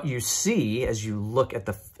 what you see as you look at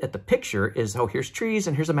the picture is, oh, here's trees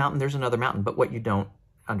and here's a mountain, there's another mountain. But what you don't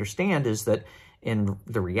understand is that in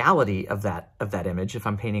the reality of that image, if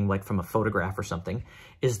I'm painting like from a photograph or something,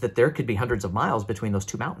 is that there could be hundreds of miles between those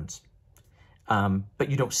two mountains. But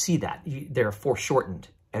you don't see that. They're foreshortened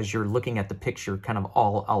as you're looking at the picture kind of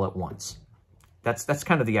all at once. That's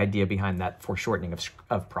kind of the idea behind that foreshortening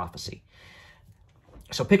of prophecy.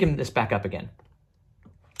 So picking this back up again.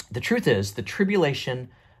 The truth is, the tribulation,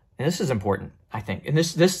 and this is important, I think, and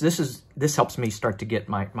this helps me start to get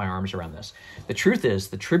my arms around this. The truth is,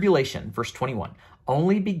 the tribulation, verse 21,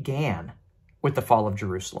 only began with the fall of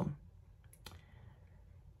Jerusalem.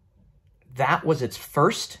 That was its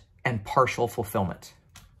first and partial fulfillment.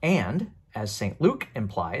 And as St. Luke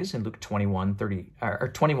implies in Luke 21,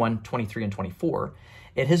 23, and 24,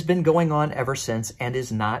 it has been going on ever since and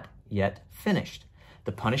is not yet finished.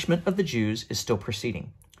 The punishment of the Jews is still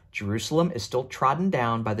proceeding. Jerusalem is still trodden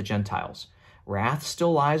down by the Gentiles. Wrath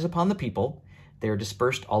still lies upon the people. They are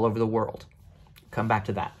dispersed all over the world. Come back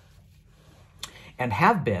to that. And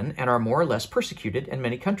have been and are more or less persecuted in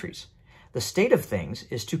many countries. The state of things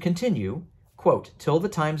is to continue, quote, till the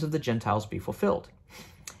times of the Gentiles be fulfilled.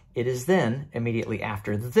 It is then, immediately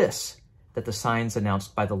after this, that the signs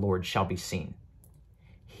announced by the Lord shall be seen.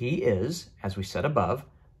 He is, as we said above,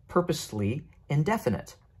 purposely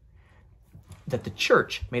indefinite, that the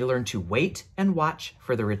church may learn to wait and watch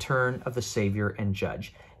for the return of the Savior and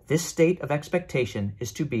Judge. This state of expectation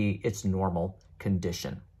is to be its normal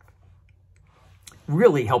condition.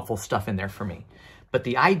 Really helpful stuff in there for me. But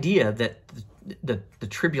the idea that the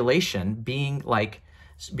tribulation being like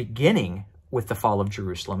beginning with the fall of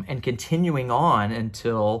Jerusalem and continuing on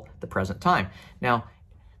until the present time. Now,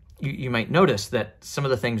 you might notice that some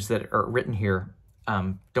of the things that are written here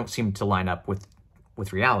don't seem to line up with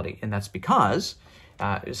reality. And that's because,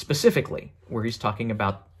 specifically, where he's talking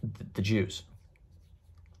about the Jews,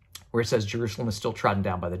 where it says Jerusalem is still trodden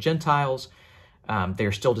down by the Gentiles, they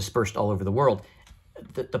are still dispersed all over the world.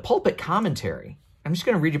 The pulpit commentary, I'm just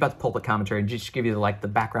going to read you about the pulpit commentary and just give you like the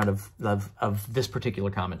background of this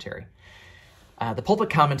particular commentary. The pulpit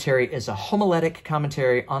commentary is a homiletic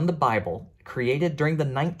commentary on the Bible created during the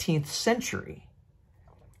 19th century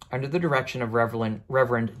under the direction of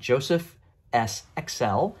Reverend Joseph S.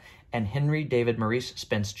 Excel and Henry David Maurice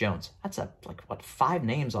Spence Jones. That's like 5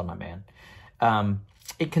 names on my man.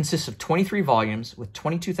 It consists of 23 volumes with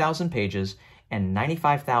 22,000 pages and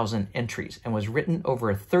 95,000 entries, and was written over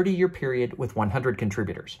a 30-year period with 100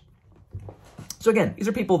 contributors. So again, these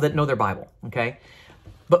are people that know their Bible, okay?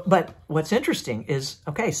 But what's interesting is,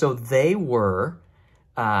 okay, so they were,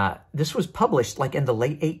 this was published like in the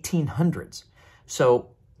late 1800s.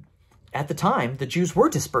 So at the time, the Jews were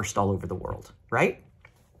dispersed all over the world, right?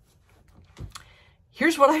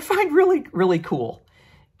 Here's what I find really, really cool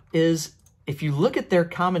is if you look at their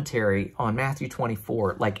commentary on Matthew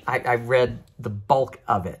 24, like I read the bulk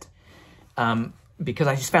of it because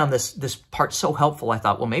I just found this part so helpful. I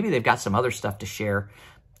thought, well, maybe they've got some other stuff to share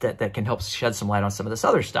that can help shed some light on some of this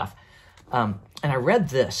other stuff. And I read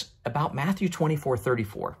this about Matthew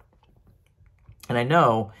 24:34. And I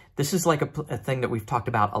know this is like a thing that we've talked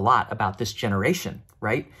about a lot about this generation,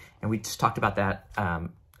 right? And we just talked about that. I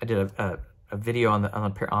did a video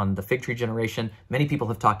on the fig tree generation. Many people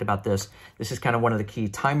have talked about this. This is kind of one of the key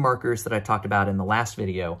time markers that I talked about in the last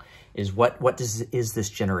video is what is this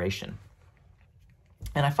generation?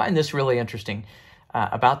 And I find this really interesting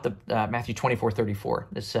about the Matthew 24:34.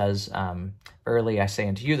 It says, verily I say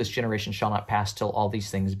unto you, this generation shall not pass till all these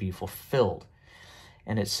things be fulfilled.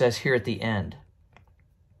 And it says here at the end,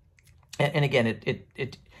 and again,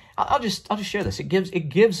 I'll just share this. It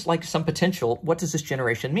gives like some potential. What does this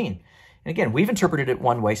generation mean? And again, we've interpreted it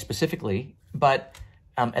one way specifically, but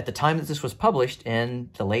at the time that this was published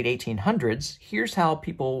in the late 1800s, here's how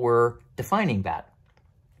people were defining that.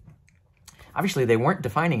 Obviously, they weren't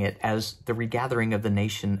defining it as the regathering of the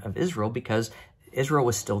nation of Israel because Israel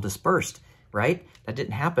was still dispersed, right? That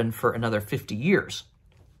didn't happen for another 50 years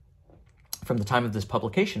from the time of this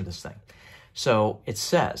publication of this thing. So it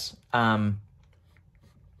says, our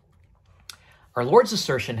Lord's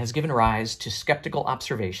assertion has given rise to skeptical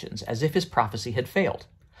observations as if his prophecy had failed.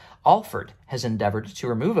 Alford has endeavored to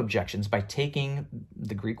remove objections by taking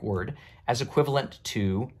the Greek word as equivalent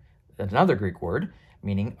to another Greek word,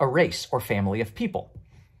 meaning a race or family of people,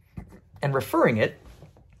 and referring it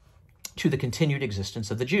to the continued existence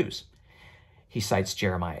of the Jews. He cites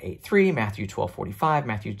Jeremiah 8:3, Matthew 12:45,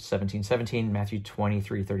 Matthew 17:17, Matthew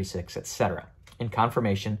 23:36, etc., in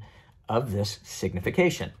confirmation of this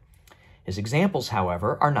signification. His examples,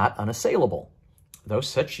 however, are not unassailable, though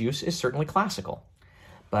such use is certainly classical.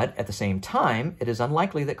 But at the same time, it is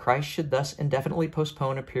unlikely that Christ should thus indefinitely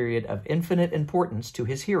postpone a period of infinite importance to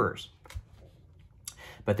his hearers.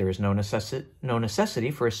 But there is no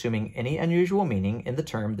necessity for assuming any unusual meaning in the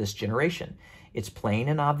term this generation. Its plain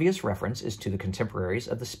and obvious reference is to the contemporaries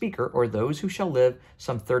of the speaker or those who shall live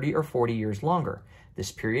some 30 or 40 years longer.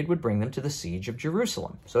 This period would bring them to the siege of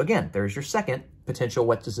Jerusalem. So again, there's your second potential,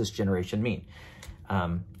 what does this generation mean?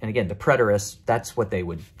 And again, the preterists,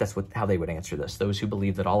 how they would answer this. Those who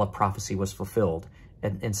believe that all of prophecy was fulfilled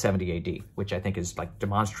in 70 AD, which I think is like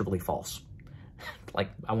demonstrably false.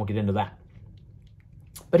 Like, I won't get into that.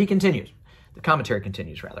 But he continues. The commentary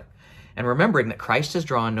continues, rather. And remembering that Christ has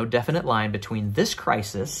drawn no definite line between this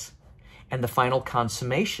crisis and the final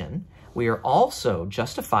consummation, we are also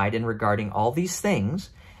justified in regarding all these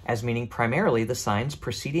things as meaning primarily the signs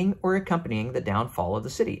preceding or accompanying the downfall of the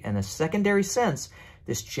city. In a secondary sense,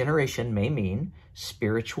 this generation may mean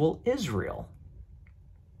spiritual Israel,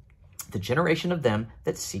 the generation of them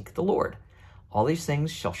that seek the Lord. All these things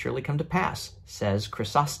shall surely come to pass, says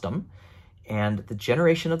Chrysostom, and the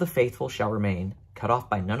generation of the faithful shall remain, cut off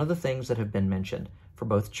by none of the things that have been mentioned. For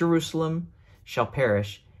both Jerusalem shall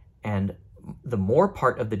perish, and the more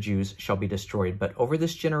part of the Jews shall be destroyed. But over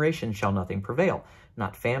this generation shall nothing prevail,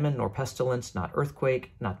 not famine, nor pestilence, not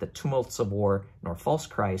earthquake, not the tumults of war, nor false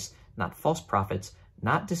Christs, not false prophets,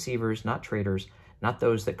 not deceivers, not traitors, not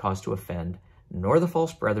those that cause to offend, nor the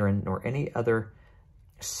false brethren, nor any other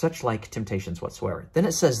such like temptations whatsoever. Then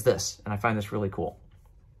it says this, and I find this really cool.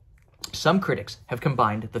 Some critics have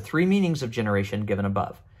combined the three meanings of generation given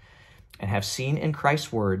above and have seen in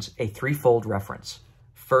Christ's words a threefold reference.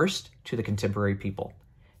 First, to the contemporary people.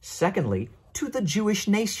 Secondly, to the Jewish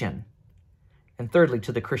nation. And thirdly,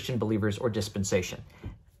 to the Christian believers or dispensation.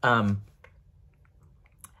 I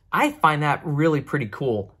find that really pretty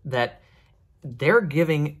cool that they're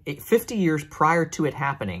giving 50 years prior to it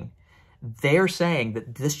happening, they're saying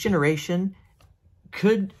that this generation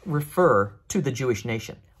could refer to the Jewish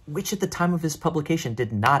nation, which at the time of his publication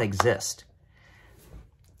did not exist.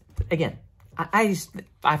 Again, I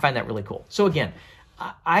find that really cool. So again,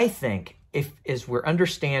 I think as we're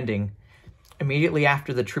understanding immediately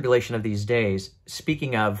after the tribulation of these days,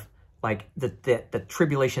 speaking of like the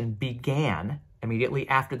tribulation began immediately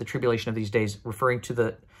after the tribulation of these days, referring to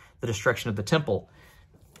the destruction of the temple,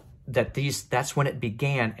 that's when it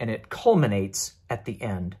began and it culminates at the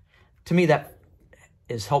end. To me, that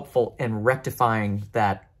is helpful in rectifying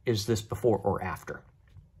that, is this before or after?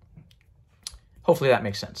 Hopefully that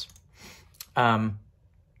makes sense.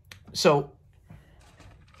 So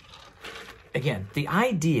again, the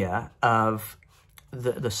idea of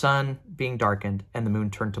the sun being darkened and the moon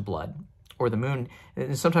turned to blood, or the moon,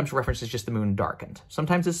 and sometimes references just the moon darkened.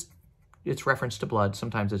 Sometimes it's reference to blood,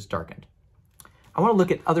 sometimes it's darkened. I want to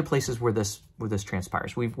look at other places where this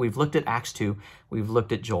transpires. We've looked at Acts 2, we've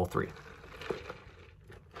looked at Joel 3.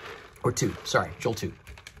 Or 2, sorry, Joel 2.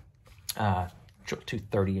 Joel 2,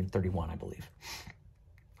 30 and 31, I believe.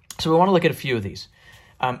 So we want to look at a few of these.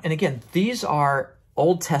 And again, these are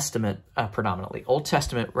Old Testament, predominantly, Old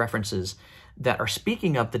Testament references that are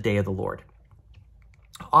speaking of the day of the Lord.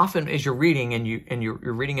 Often as you're reading, and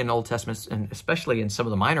you're reading in Old Testament, and especially in some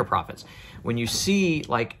of the minor prophets, when you see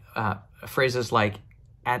like phrases like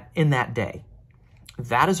in that day,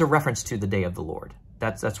 that is a reference to the day of the Lord.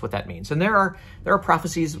 That's what that means. And there are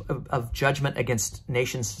prophecies of judgment against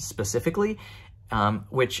nations specifically,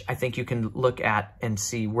 which I think you can look at and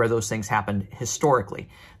see where those things happened historically.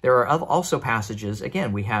 There are also passages,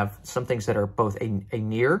 again, we have some things that are both a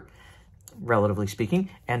near, relatively speaking,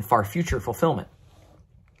 and far future fulfillment.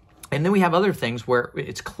 And then we have other things where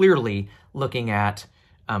it's clearly looking at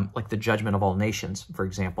like the judgment of all nations, for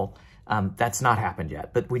example. That's not happened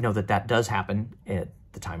yet, but we know that does happen at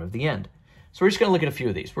the time of the end. So we're just going to look at a few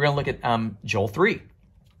of these. We're going to look at Joel 3,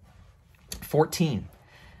 14.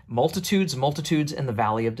 Multitudes, multitudes in the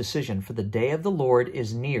valley of decision, for the day of the Lord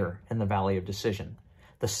is near in the valley of decision.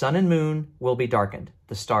 The sun and moon will be darkened.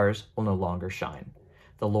 The stars will no longer shine.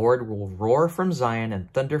 The Lord will roar from Zion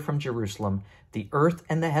and thunder from Jerusalem. The earth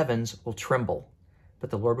and the heavens will tremble. But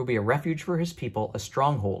the Lord will be a refuge for his people, a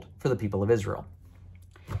stronghold for the people of Israel.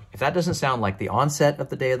 If that doesn't sound like the onset of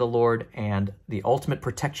the day of the Lord and the ultimate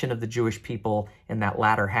protection of the Jewish people in that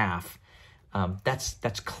latter half,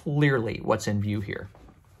 that's clearly what's in view here.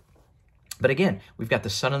 But again, we've got the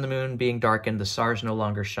sun and the moon being darkened, the stars no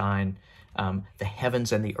longer shine, the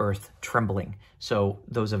heavens and the earth trembling. So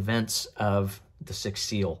those events of the sixth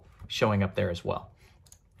seal showing up there as well.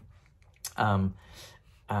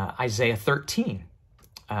 Isaiah 13.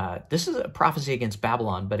 This is a prophecy against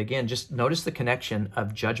Babylon, but again, just notice the connection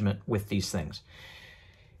of judgment with these things.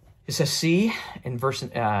 It says, see, in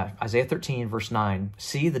Isaiah 13, verse 9,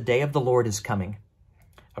 see, the day of the Lord is coming,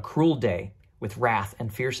 a cruel day with wrath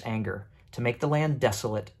and fierce anger, to make the land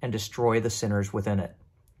desolate and destroy the sinners within it.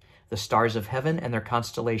 The stars of heaven and their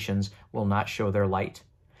constellations will not show their light.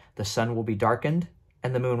 The sun will be darkened,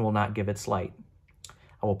 and the moon will not give its light.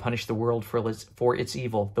 I will punish the world for its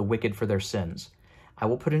evil, the wicked for their sins. I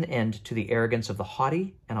will put an end to the arrogance of the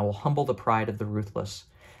haughty, and I will humble the pride of the ruthless.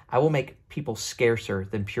 I will make people scarcer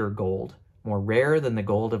than pure gold, more rare than the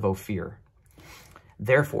gold of Ophir.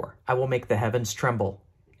 Therefore, I will make the heavens tremble,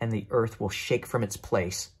 and the earth will shake from its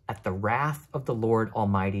place at the wrath of the Lord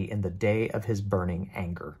Almighty in the day of his burning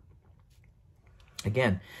anger.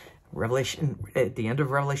 Again, at the end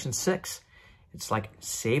of Revelation 6, it's like,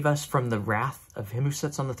 save us from the wrath of him who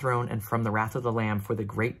sits on the throne and from the wrath of the Lamb, for the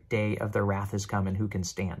great day of their wrath has come, and who can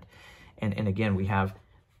stand? And again, we have,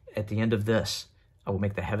 at the end of this, I will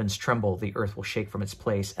make the heavens tremble, the earth will shake from its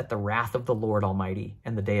place at the wrath of the Lord Almighty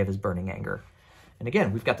and the day of his burning anger. And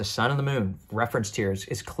again, we've got the sun and the moon referenced here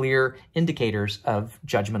as clear indicators of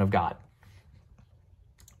judgment of God.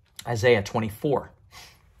 Isaiah 24,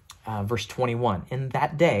 verse 21. In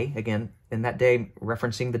that day, again, in that day,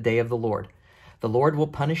 referencing the day of the Lord will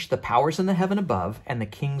punish the powers in the heaven above and the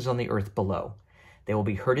kings on the earth below. They will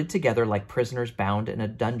be herded together like prisoners bound in a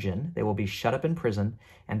dungeon. They will be shut up in prison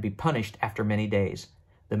and be punished after many days.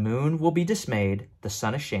 The moon will be dismayed, the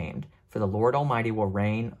sun ashamed, for the Lord Almighty will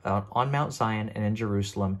reign on Mount Zion and in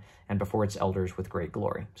Jerusalem and before its elders with great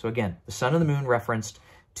glory. So again, the sun and the moon referenced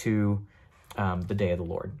to the day of the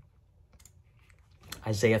Lord.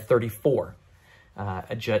 Isaiah 34.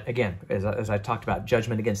 Again, as I talked about,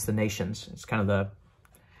 judgment against the nations. It's kind of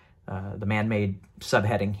the man-made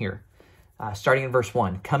subheading here. Starting in verse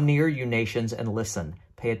 1, come near, you nations, and listen.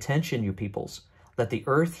 Pay attention, you peoples. Let the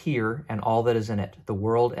earth hear and all that is in it, the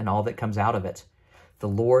world and all that comes out of it. The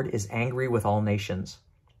Lord is angry with all nations.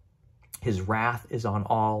 His wrath is on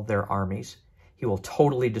all their armies. He will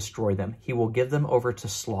totally destroy them. He will give them over to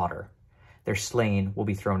slaughter. Their slain will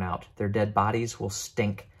be thrown out. Their dead bodies will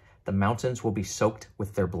stink. The mountains will be soaked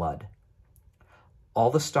with their blood. All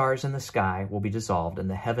the stars in the sky will be dissolved, and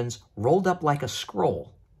the heavens rolled up like a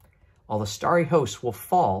scroll. All the starry hosts will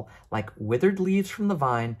fall like withered leaves from the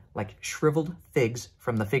vine, like shriveled figs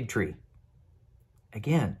from the fig tree.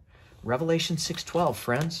 Again, Revelation 6:12,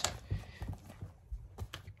 friends.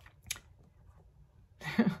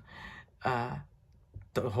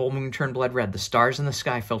 The whole moon turned blood red. The stars in the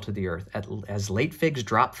sky fell to the earth. As late figs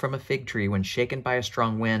drop from a fig tree, when shaken by a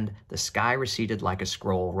strong wind, the sky receded like a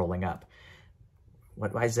scroll rolling up.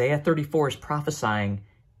 What Isaiah 34 is prophesying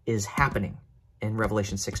is happening in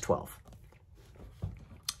Revelation 6:12.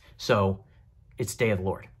 So it's day of the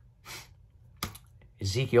Lord.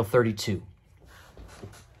 Ezekiel 32.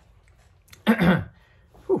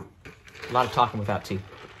 Whew, a lot of talking without tea.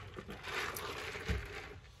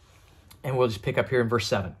 And we'll just pick up here in verse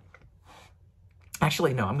 7.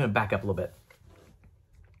 Actually, no, I'm going to back up a little bit.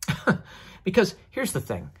 Because here's the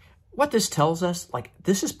thing. What this tells us, like,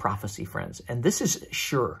 this is prophecy, friends. And this is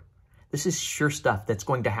sure. This is sure stuff that's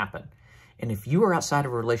going to happen. And if you are outside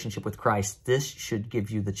of a relationship with Christ, this should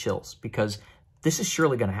give you the chills. Because this is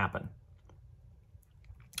surely going to happen.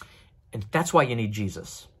 And that's why you need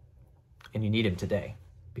Jesus. And you need him today.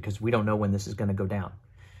 Because we don't know when this is going to go down.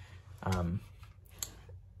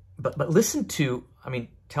 But listen to, I mean,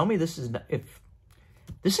 tell me this is, if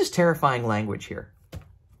this is terrifying language here.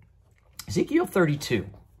 Ezekiel 32,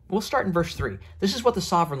 we'll start in verse 3. This is what the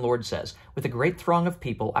sovereign Lord says. With a great throng of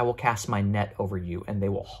people, I will cast my net over you, and they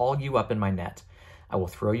will haul you up in my net. I will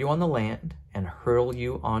throw you on the land and hurl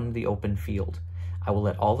you on the open field. I will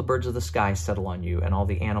let all the birds of the sky settle on you, and all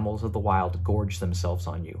the animals of the wild gorge themselves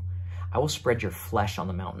on you. I will spread your flesh on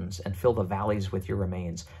the mountains and fill the valleys with your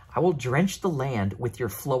remains. I will drench the land with your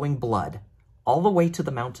flowing blood all the way to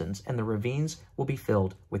the mountains, and the ravines will be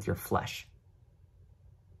filled with your flesh.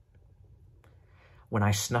 When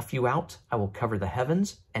I snuff you out, I will cover the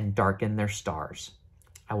heavens and darken their stars.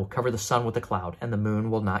 I will cover the sun with a cloud, and the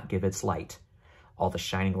moon will not give its light. All the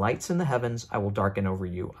shining lights in the heavens I will darken over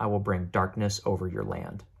you. I will bring darkness over your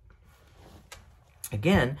land.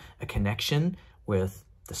 Again, a connection with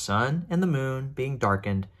the sun and the moon being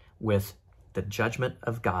darkened, with the judgment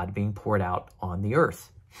of God being poured out on the earth.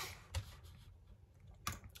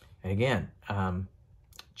 Again,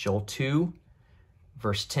 Joel 2,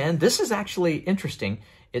 verse 10. This is actually interesting.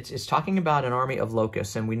 It's talking about an army of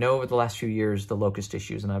locusts, and we know over the last few years the locust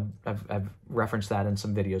issues, and I've referenced that in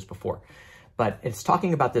some videos before. But it's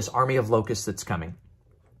talking about this army of locusts that's coming.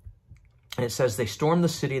 And it says, they storm the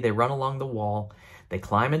city, they run along the wall, they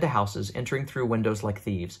climb into houses, entering through windows like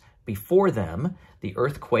thieves. Before them, the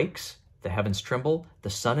earth quakes, the heavens tremble, the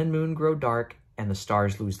sun and moon grow dark, and the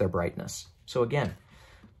stars lose their brightness. So again,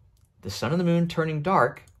 the sun and the moon turning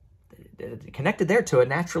dark, connected there to a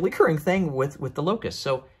naturally occurring thing with the locusts.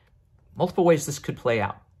 So multiple ways this could play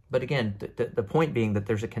out. But again, the point being that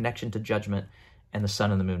there's a connection to judgment and the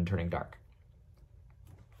sun and the moon turning dark.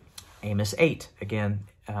 Amos 8, again,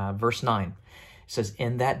 verse 9. It says,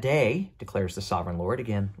 in that day, declares the sovereign Lord,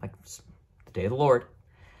 again, like the day of the Lord,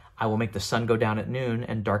 I will make the sun go down at noon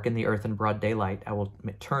and darken the earth in broad daylight. I will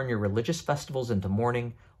turn your religious festivals into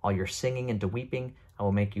mourning, all your singing into weeping. I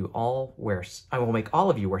will make all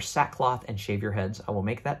of you wear sackcloth and shave your heads. I will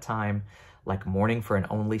make that time like mourning for an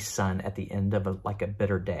only son at the end of like a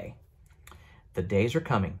bitter day. The days are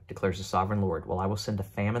coming, declares the sovereign Lord. Well, I will send a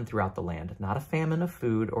famine throughout the land, not a famine of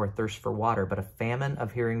food or a thirst for water, but a famine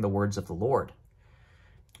of hearing the words of the Lord.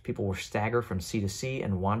 People will stagger from sea to sea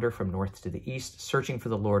and wander from north to the east, searching for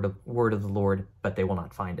the word of the Lord, but they will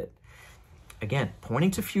not find it. Again, pointing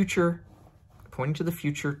to the future,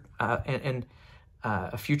 and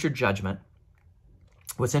a future judgment.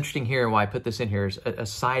 What's interesting here, and why I put this in here, is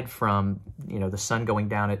aside from the sun going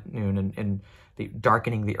down at noon and the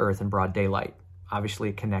darkening the earth in broad daylight, obviously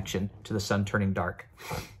a connection to the sun turning dark,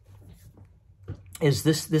 is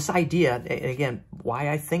this idea, and again, why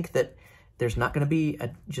I think that there's not going to be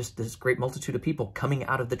just this great multitude of people coming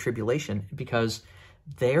out of the tribulation, because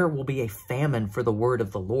there will be a famine for the word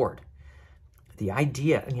of the Lord. The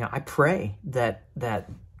idea, I pray that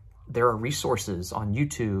there are resources on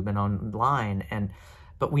YouTube and online,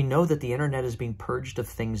 but we know that the internet is being purged of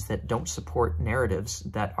things that don't support narratives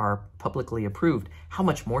that are publicly approved. How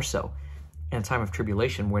much more so in a time of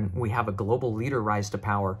tribulation, when we have a global leader rise to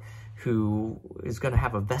power who is going to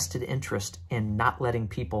have a vested interest in not letting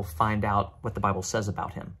people find out what the Bible says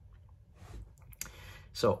about him.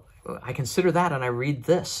 So I consider that, and I read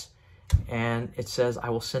this, and it says, I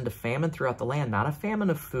will send a famine throughout the land, not a famine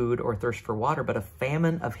of food or thirst for water, but a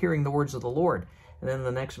famine of hearing the words of the Lord. And then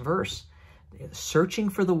the next verse, searching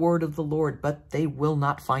for the word of the Lord, but they will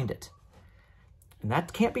not find it. And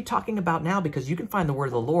that can't be talking about now, because you can find the word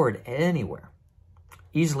of the Lord anywhere.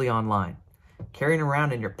 easily online, carrying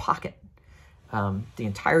around in your pocket the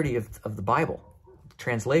entirety of the Bible,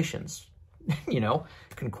 translations,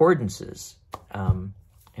 concordances,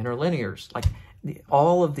 interlinears, like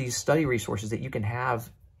all of these study resources that you can have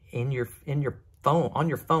in your phone, on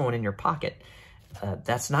your phone, in your pocket.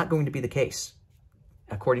 That's not going to be the case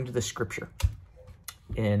according to the scripture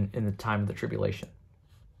in the time of the tribulation.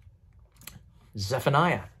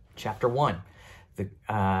 Zephaniah chapter 1,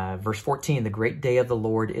 verse 14, the great day of the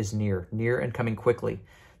Lord is near and coming quickly.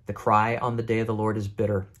 The cry on the day of the Lord is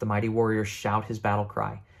bitter. The mighty warriors shout his battle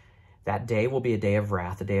cry. That day will be a day of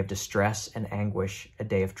wrath, a day of distress and anguish, a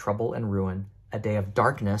day of trouble and ruin, a day of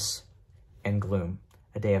darkness and gloom,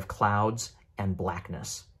 a day of clouds and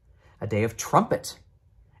blackness, a day of trumpet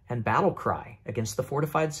and battle cry against the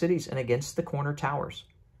fortified cities and against the corner towers.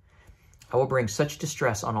 I will bring such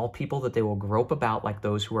distress on all people that they will grope about like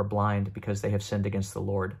those who are blind because they have sinned against the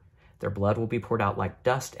Lord. Their blood will be poured out like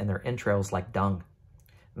dust and their entrails like dung.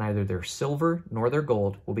 Neither their silver nor their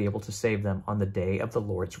gold will be able to save them on the day of the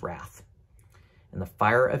Lord's wrath. In the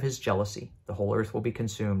fire of his jealousy, the whole earth will be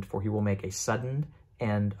consumed, for he will make a sudden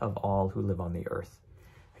end of all who live on the earth.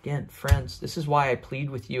 Again, friends, this is why I plead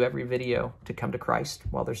with you every video to come to Christ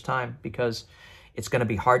while there's time, because it's going to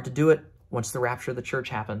be hard to do it once the rapture of the church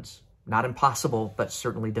happens. Not impossible, but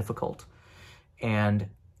certainly difficult. And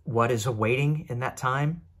what is awaiting in that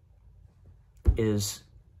time is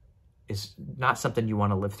not something you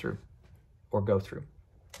want to live through or go through.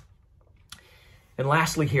 And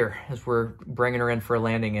lastly here, as we're bringing her in for a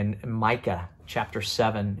landing, in Micah chapter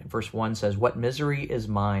 7, verse 1 says, "What misery is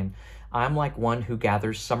mine? I am like one who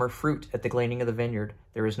gathers summer fruit at the gleaning of the vineyard.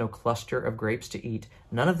 There is no cluster of grapes to eat,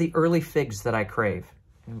 none of the early figs that I crave."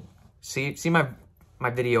 See my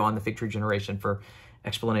video on the fig tree generation for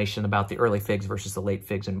explanation about the early figs versus the late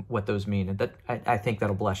figs and what those mean. And that I think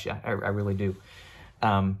that'll bless you. I really do.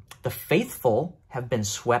 The faithful have been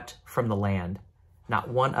swept from the land. Not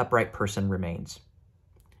one upright person remains.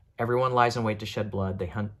 Everyone lies in wait to shed blood. They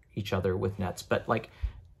hunt each other with nets. But look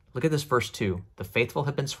at this verse 2. The faithful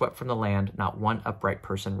have been swept from the land. Not one upright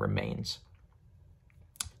person remains.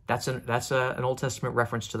 That's an Old Testament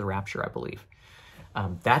reference to the rapture, I believe.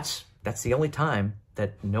 That's the only time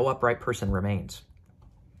that no upright person remains.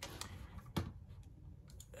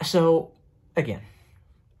 So again,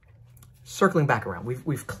 circling back around,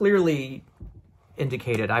 we've clearly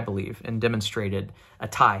indicated, I believe, and demonstrated a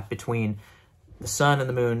tie between the sun and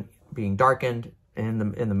the moon being darkened, and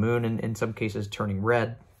the moon in some cases turning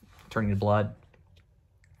red, turning to blood.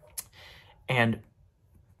 And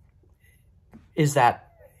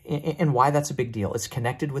why that's a big deal? It's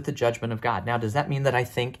connected with the judgment of God. Now, does that mean that I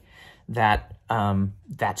think that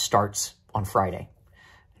that starts on Friday?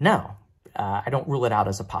 No, I don't rule it out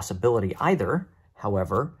as a possibility either.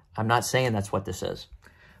 However, I'm not saying that's what this is,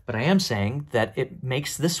 but I am saying that it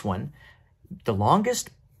makes this one the longest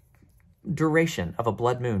duration of a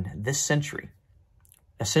blood moon this century,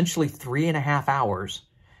 essentially 3.5 hours.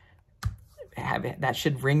 That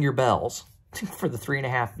should ring your bells for the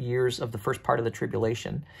 3.5 years of the first part of the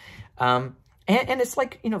tribulation. And it's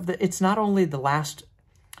like, it's not only the last,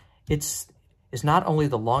 it's not only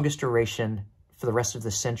the longest duration for the rest of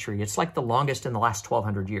the century, it's like the longest in the last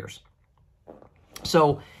 1,200 years.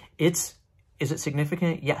 So is it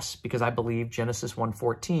significant? Yes, because I believe Genesis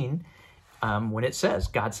 1:14, when it says,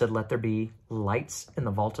 God said, let there be lights in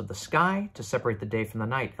the vault of the sky to separate the day from the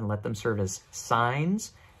night, and let them serve as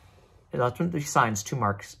signs. Let them be signs to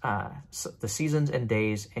mark the seasons and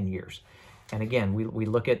days and years. And again, we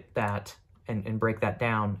look at that and break that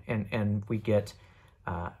down, and we get,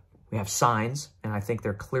 we have signs, and I think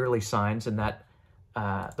they're clearly signs, and that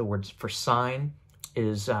the words for sign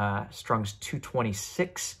is Strong's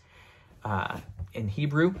 226 in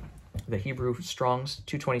Hebrew. The Hebrew Strong's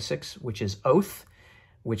 226, which is oath,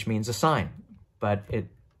 which means a sign. But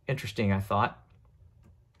interesting, I thought,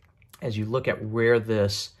 as you look at where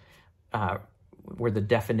this, where the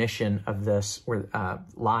definition of this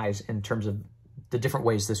lies in terms of the different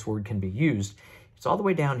ways this word can be used, it's all the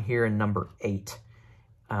way down here in number 8,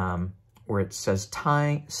 where it says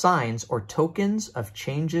signs or tokens of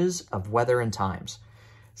changes of weather and times.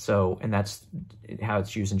 So, and that's how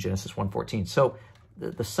it's used in Genesis 1:14. So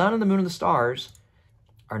the sun and the moon and the stars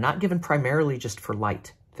are not given primarily just for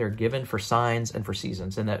light. They're given for signs and for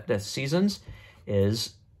seasons. And the seasons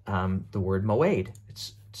is the word moed.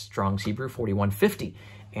 It's Strong's Hebrew 4150.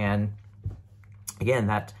 And again,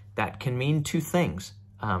 that can mean two things.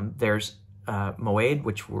 There's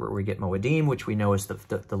moed, where we get moedim, which we know is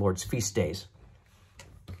the Lord's feast days.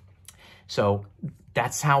 So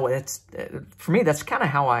that's how for me, that's kind of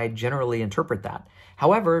how I generally interpret that.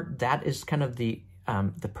 However, that is kind of the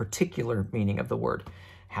the particular meaning of the word.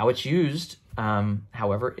 How it's used,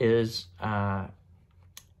 however, is,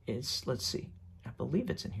 let's see, I believe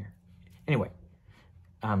it's in here. Anyway,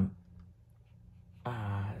 in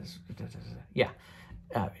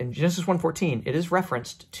Genesis 1:14, it is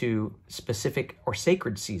referenced to specific or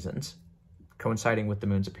sacred seasons coinciding with the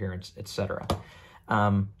moon's appearance, etc.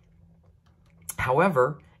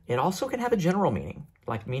 However, it also can have a general meaning,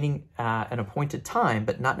 like meaning an appointed time,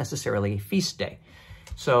 but not necessarily a feast day.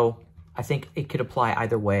 So I think it could apply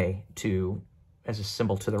either way as a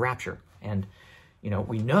symbol to the rapture. And,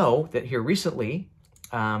 we know that here recently,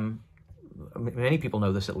 many people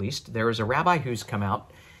know this at least, there is a rabbi who's come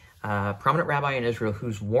out, a prominent rabbi in Israel,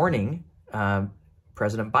 who's warning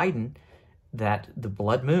President Biden that the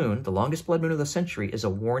blood moon, the longest blood moon of the century, is a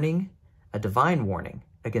warning, a divine warning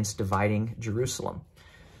against dividing Jerusalem.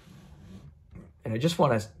 And I just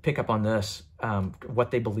want to pick up on this,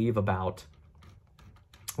 what they believe about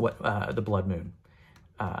what the blood moon.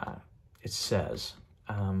 It says,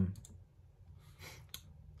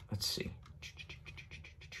 let's see.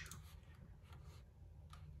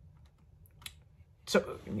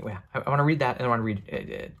 So anyway, I want to read that, and I want to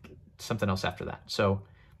read something else after that. So,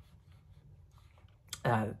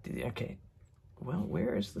 okay. Well,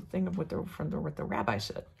 where is the thing of what the rabbi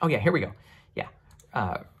said? Oh yeah, here we go. Yeah.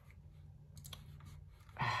 And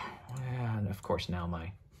of course now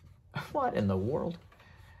what in the world?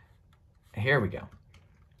 Here we go.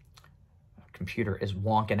 Computer is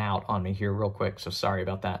wonking out on me here real quick, so sorry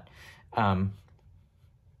about that.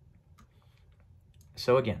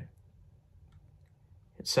 So again,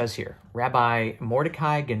 it says here, Rabbi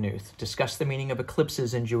Mordecai Ganuth discussed the meaning of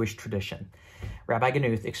eclipses in Jewish tradition. Rabbi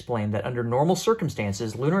Ganuth explained that under normal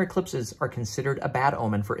circumstances, lunar eclipses are considered a bad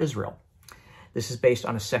omen for Israel. This is based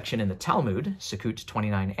on a section in the Talmud, Sekut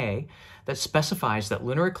 29a, that specifies that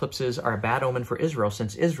lunar eclipses are a bad omen for Israel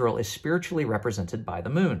since Israel is spiritually represented by the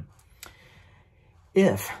moon.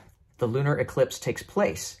 If the lunar eclipse takes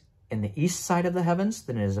place in the east side of the heavens,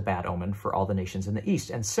 then it is a bad omen for all the nations in the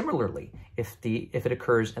east. And similarly, if it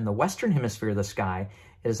occurs in the western hemisphere of the sky,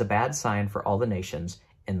 it is a bad sign for all the nations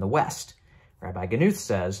in the west. Rabbi Ganuth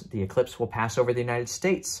says the eclipse will pass over the United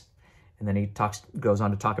States. And then he goes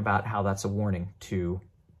on to talk about how that's a warning to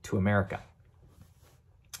America.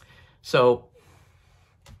 So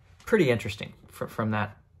pretty interesting from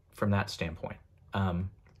that standpoint.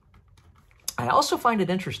 I also find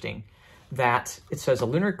it interesting that it says a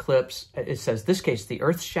lunar eclipse, it says, this case, the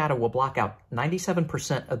Earth's shadow will block out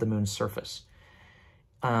 97% of the moon's surface.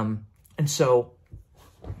 And so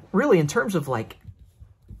really in terms of like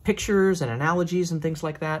pictures and analogies and things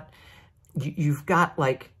like that, you've got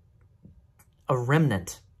like a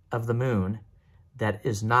remnant of the moon that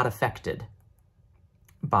is not affected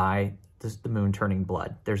by the moon turning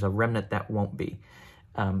blood. There's a remnant that won't be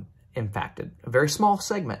impacted. A very small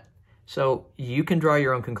segment. So you can draw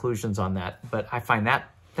your own conclusions on that, but I find that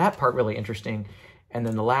part really interesting. And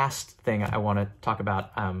then the last thing I want to talk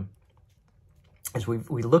about is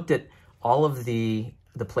we looked at all of the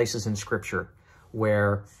places in Scripture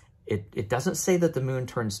where it doesn't say that the moon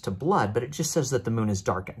turns to blood, but it just says that the moon is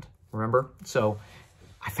darkened. Remember? So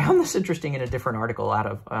I found this interesting in a different article out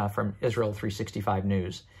of from Israel 365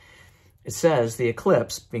 News. It says the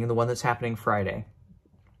eclipse, being the one that's happening Friday,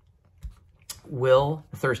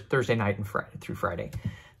 Thursday night and through Friday,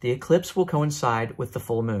 the eclipse will coincide with the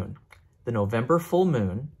full moon. The November full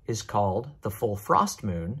moon is called the full frost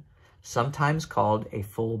moon, sometimes called a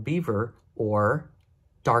full beaver or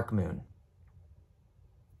dark moon.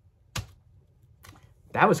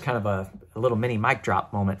 That was kind of a little mini mic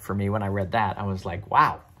drop moment for me when I read that. I was like,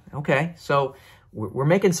 wow, okay. So we're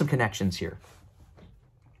making some connections here.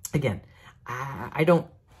 Again, I don't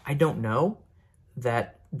know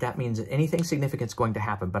that means that anything significant is going to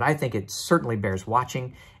happen, but I think it certainly bears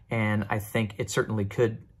watching, and I think it certainly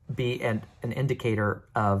could be an indicator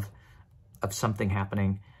of something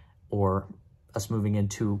happening or us moving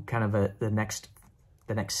into kind of the next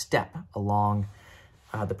step along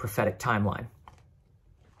the prophetic timeline.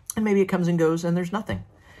 And maybe it comes and goes and there's nothing.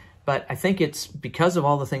 But I think it's because of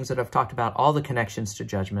all the things that I've talked about, all the connections to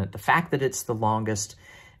judgment, the fact that it's the longest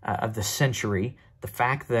of the century, the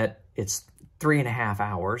fact that it's 3.5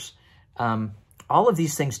 hours, all of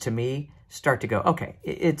these things to me start to go, okay,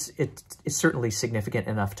 it's certainly significant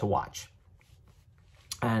enough to watch.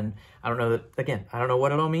 And I don't know I don't know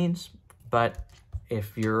what it all means, but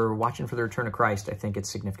if you're watching for the return of Christ, I think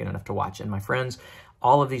it's significant enough to watch. And my friends,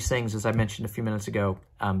 all of these things, as I mentioned a few minutes ago,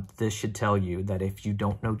 this should tell you that if you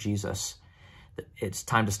don't know Jesus, it's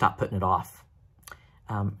time to stop putting it off.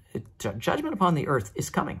 Judgment upon the earth is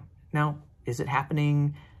coming. Now, is it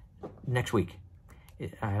happening next week?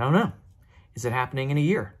 I don't know. Is it happening in a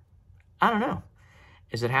year? I don't know.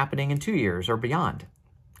 Is it happening in 2 years or beyond?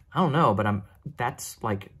 I don't know, but that's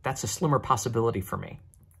a slimmer possibility for me.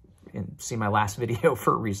 And see my last video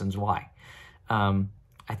for reasons why.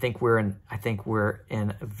 I think we're in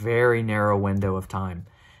a very narrow window of time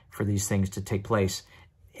for these things to take place,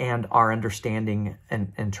 and our understanding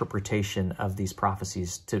and interpretation of these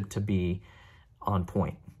prophecies to be on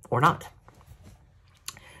point or not.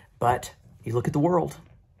 But you look at the world,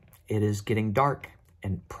 it is getting dark,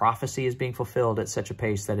 and prophecy is being fulfilled at such a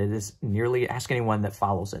pace that it is nearly, ask anyone that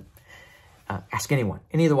follows it. Ask anyone,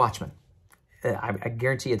 any of the watchmen. I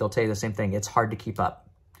guarantee you they'll tell you the same thing. It's hard to keep up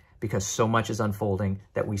because so much is unfolding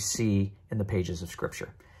that we see in the pages of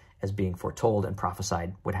Scripture as being foretold and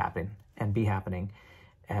prophesied would happen and be happening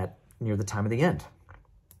at near the time of the end.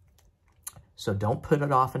 So don't put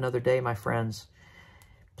it off another day, my friends.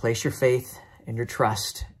 Place your faith and your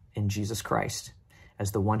trust in Jesus Christ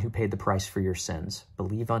as the one who paid the price for your sins.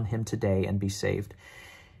 Believe on him today and be saved.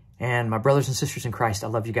 And my brothers and sisters in Christ, I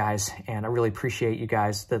love you guys, and I really appreciate you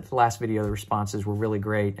guys. The last video, the responses were really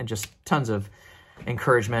great, and just tons of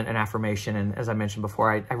encouragement and affirmation. And as I mentioned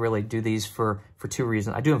before, I really do these for two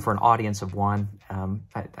reasons. I do them for an audience of one.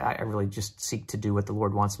 I really just seek to do what the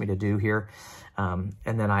Lord wants me to do here. And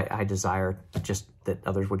then I desire just that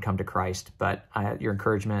others would come to Christ. But your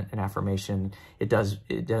encouragement and affirmation, it does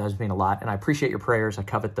mean a lot. And I appreciate your prayers. I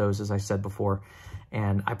covet those, as I said before.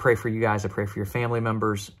 And I pray for you guys. I pray for your family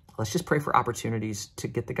members. Let's just pray for opportunities to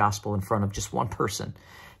get the gospel in front of just one person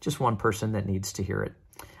that needs to hear it.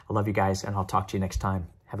 I love you guys, and I'll talk to you next time.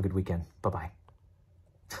 Have a good weekend. Bye-bye.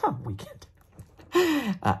 Weekend.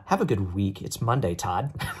 Have a good week. It's Monday,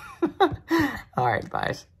 Todd. All right,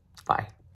 guys. Bye.